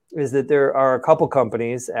 is that there are a couple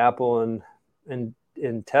companies, Apple and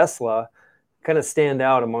Tesla, kind of stand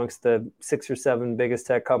out amongst the 6 or 7 biggest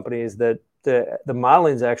tech companies that the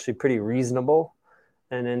modeling is actually pretty reasonable.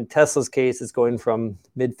 And in Tesla's case, it's going from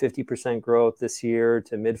mid 50% growth this year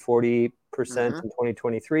to mid 40% in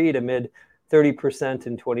 2023 to mid 30%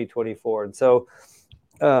 in 2024. And so,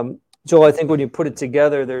 Joel, I think when you put it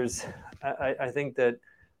together, I think that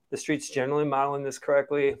the street's generally modeling this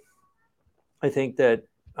correctly. I think that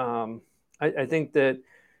I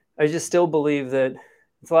just still believe that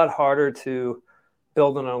it's a lot harder to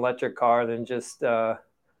build an electric car than just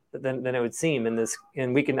than it would seem in this.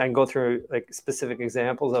 And I can go through like specific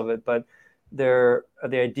examples of it, but the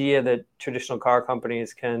idea that traditional car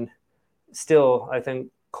companies can still, I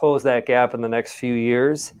think, close that gap in the next few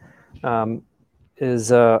years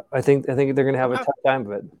is I think they're going to have a tough time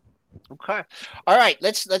of it. Okay. All right.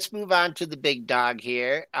 Let's move on to the big dog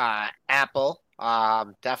here. Apple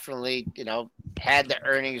definitely, had the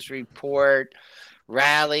earnings report,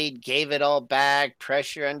 rallied, gave it all back,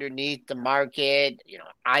 pressure underneath the market,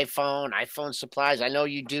 iPhone supplies. I know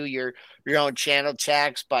you do your own channel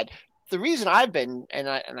checks, but the reason I've been, and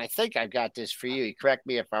I think I've got this for you, correct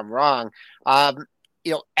me if I'm wrong.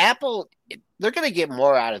 Apple, they're going to get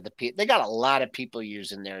more out of the people. They got a lot of people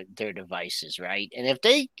using their devices, right? And if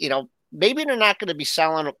they, maybe they're not going to be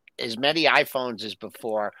selling as many iPhones as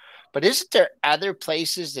before, but isn't there other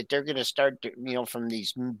places that they're going to start to, from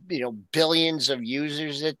these, billions of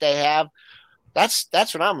users that they have? That's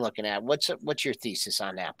what I'm looking at. What's your thesis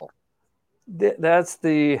on Apple? That's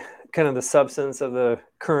the kind of the substance of the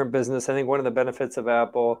current business. I think one of the benefits of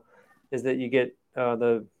Apple is that you get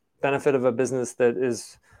the benefit of a business that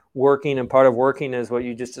is working, and part of working is what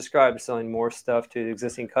you just described, selling more stuff to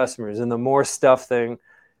existing customers. And the more stuff thing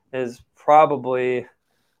is probably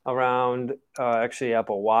around actually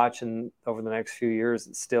Apple Watch, and over the next few years,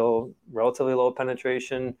 it's still relatively low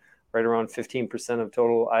penetration. Right around 15% of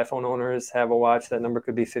total iPhone owners have a watch. That number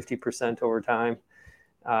could be 50% over time.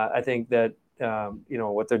 I think that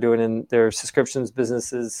what they're doing in their subscriptions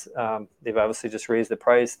businesses, they've obviously just raised the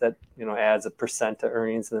price. That adds 1% to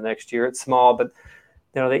earnings in the next year. It's small, but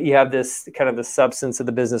that you have this kind of the substance of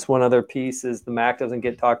the business. One other piece is the Mac doesn't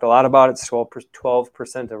get talked a lot about. It's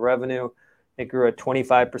 12% of revenue. It grew at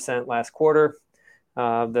 25% last quarter.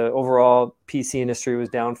 The overall PC industry was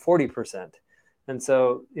down 40%. And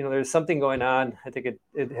so, there's something going on. I think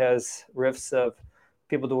it has rifts of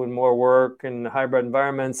people doing more work in hybrid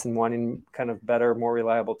environments and wanting kind of better, more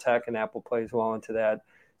reliable tech, and Apple plays well into that.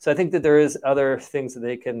 So I think that there is other things that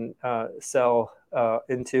they can sell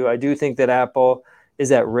into. I do think that Apple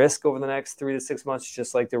is at risk over the next 3 to 6 months,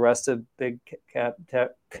 just like the rest of big cap tech,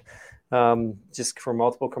 just for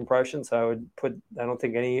multiple compressions. I don't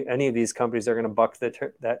think any of these companies are going to buck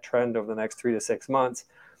that trend over the next 3 to 6 months.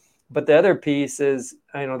 But the other piece is,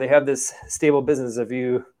 they have this stable business. If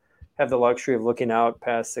you have the luxury of looking out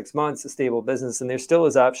past 6 months, a stable business, and there still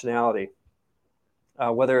is optionality.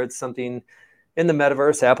 Whether it's something in the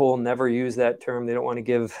metaverse, Apple will never use that term. They don't want to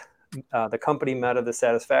give the company Meta the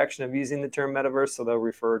satisfaction of using the term metaverse, so they'll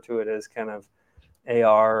refer to it as kind of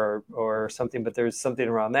AR or something. But there's something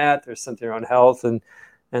around that. There's something around health, and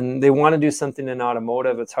they want to do something in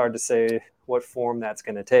automotive. It's hard to say what form that's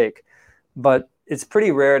going to take, but it's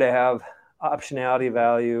pretty rare to have optionality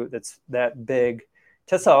value that's that big.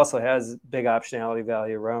 Tesla also has big optionality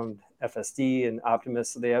value around FSD and Optimus,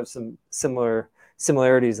 so they have some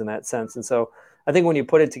similarities in that sense. And so I think when you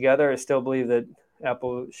put it together, I still believe that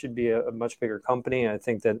Apple should be a much bigger company. I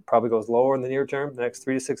think that probably goes lower in the near term, the next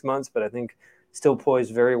 3 to 6 months, but I think still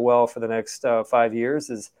poised very well for the next 5 years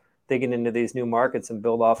as they get into these new markets and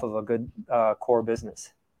build off of a good core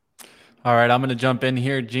business. All right, I'm going to jump in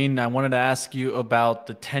here. Gene, I wanted to ask you about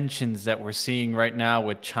the tensions that we're seeing right now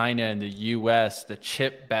with China and the U.S., the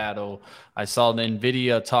chip battle. I saw the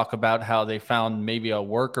NVIDIA talk about how they found maybe a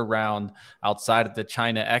workaround outside of the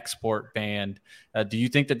China export ban. Do you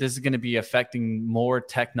think that this is going to be affecting more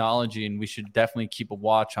technology, and we should definitely keep a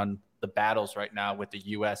watch on the battles right now with the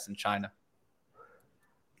U.S. and China?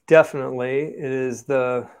 Definitely. It is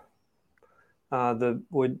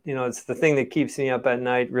it's the thing that keeps me up at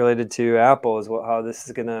night related to Apple is how this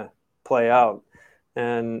is going to play out.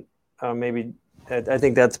 And maybe I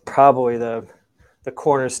think that's probably the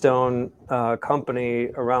cornerstone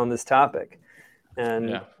company around this topic.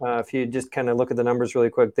 And if you just kind of look at the numbers really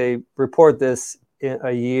quick, they report this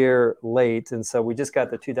a year late. And so we just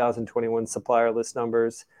got the 2021 supplier list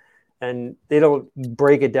numbers, and they don't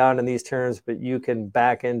break it down in these terms, but you can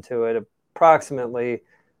back into it. Approximately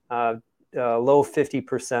low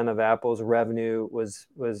 50% of Apple's revenue was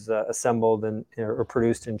assembled or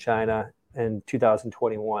produced in China in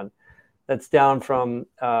 2021. That's down from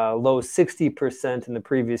low 60% in the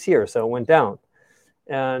previous year, so it went down.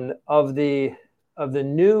 And of the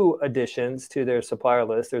new additions to their supplier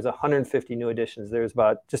list, there's 150 new additions. There's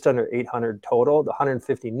about just under 800 total, the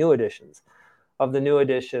 150 new additions. Of the new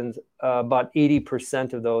additions, about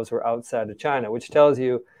 80% of those were outside of China, which tells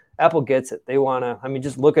you Apple gets it. They want to,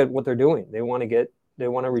 just look at what they're doing. They want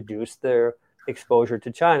to reduce their exposure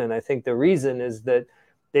to China. And I think the reason is that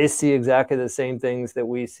they see exactly the same things that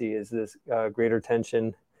we see, is this greater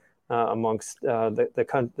tension amongst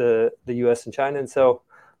the U.S. and China. And so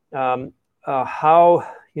what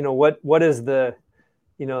is the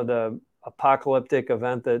apocalyptic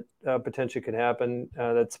event that potentially could happen?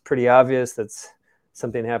 That's pretty obvious. That's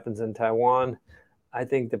something happens in Taiwan. I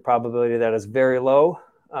think the probability of that is very low.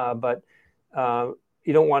 But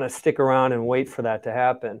you don't want to stick around and wait for that to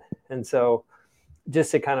happen. And so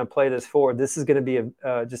just to kind of play this forward, this is going to be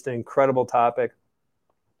just an incredible topic,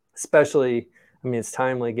 especially, it's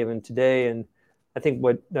timely given today. And I think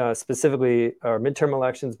what specifically are midterm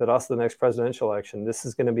elections, but also the next presidential election,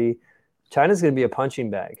 China's going to be a punching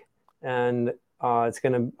bag. And it's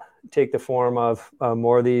going to take the form of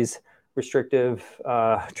more of these restrictive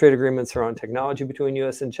trade agreements around technology between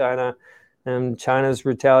U.S. and China. And China's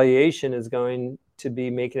retaliation is going to be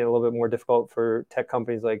making it a little bit more difficult for tech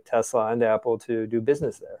companies like Tesla and Apple to do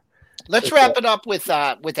business there. Let's wrap it up with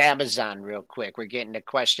Amazon real quick. We're getting a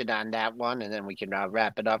question on that one, and then we can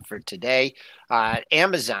wrap it up for today.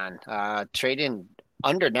 Amazon trading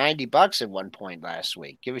under $90 at one point last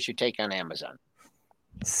week. Give us your take on Amazon.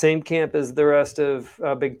 Same camp as the rest of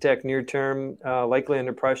big tech. Near term, likely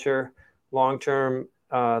under pressure. Long term,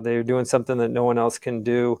 they're doing something that no one else can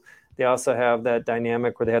do. They also have that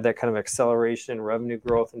dynamic where they had that kind of acceleration in revenue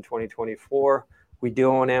growth in 2024. We do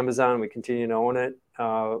own Amazon. We continue to own it.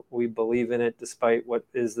 We believe in it despite what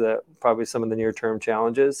is probably some of the near-term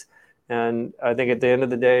challenges. And I think at the end of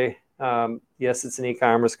the day, yes, it's an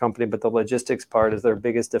e-commerce company, but the logistics part is their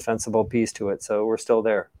biggest defensible piece to it. So we're still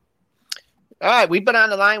there. All right, we've been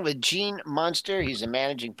on the line with Gene Munster. He's a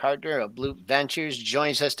managing partner of Blue Ventures.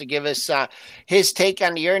 Joins us to give us his take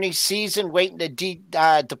on the earnings season. Waiting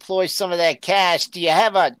to deploy some of that cash. Do you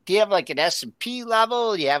have like an S&P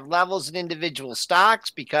level? Do you have levels in individual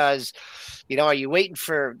stocks? Because are you waiting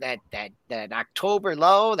for that October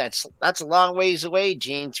low? That's a long ways away,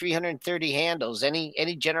 Gene. 330 handles.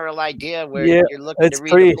 Any general idea where you're looking to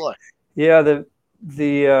redeploy?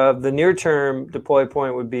 The near-term deploy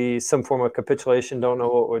point would be some form of capitulation. Don't know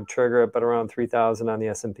what would trigger it, but around 3,000 on the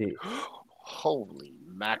S&P. Holy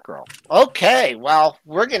mackerel. Okay, well,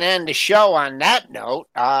 we're going to end the show on that note.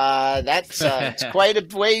 That's it's quite a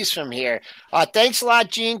ways from here. Thanks a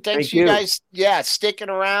lot, Gene. Thanks for you guys sticking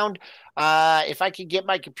around. If I could get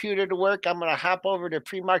my computer to work, I'm going to hop over to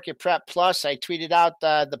Pre-Market Prep Plus. I tweeted out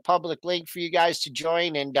the public link for you guys to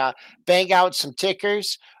join and bang out some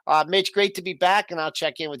tickers. Mitch, great to be back, and I'll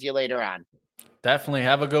check in with you later on. Definitely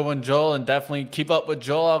have a good one, Joel, and definitely keep up with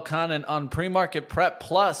Joel Elconin on Pre-Market Prep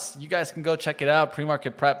Plus. You guys can go check it out,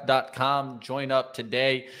 premarketprep.com. Join up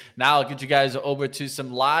today. Now I'll get you guys over to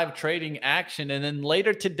some live trading action, and then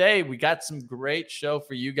later today we got some great show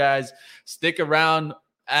for you guys. Stick around.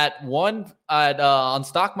 On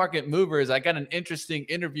Stock Market Movers, I got an interesting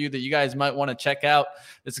interview that you guys might want to check out.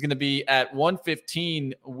 It's going to be at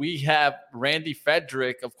 1:15. We have Randy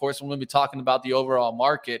Frederick. Of course, we're going to be talking about the overall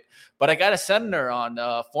market, but I got a senator on,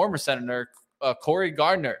 former senator Cory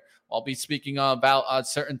Gardner. I'll be speaking about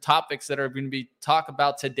certain topics that are going to be talked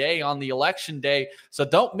about today on the election day. So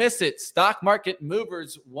don't miss it. Stock Market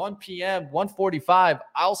Movers, 1 p.m., 1:45.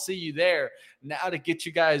 I'll see you there. Now to get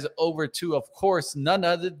you guys over to, of course, none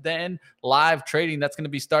other than live trading. That's going to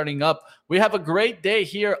be starting up. We have a great day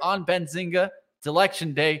here on Benzinga. It's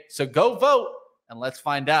election day. So go vote and let's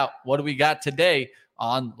find out what do we got today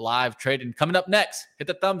on live trading. Coming up next, hit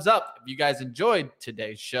the thumbs up if you guys enjoyed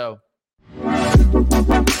today's show.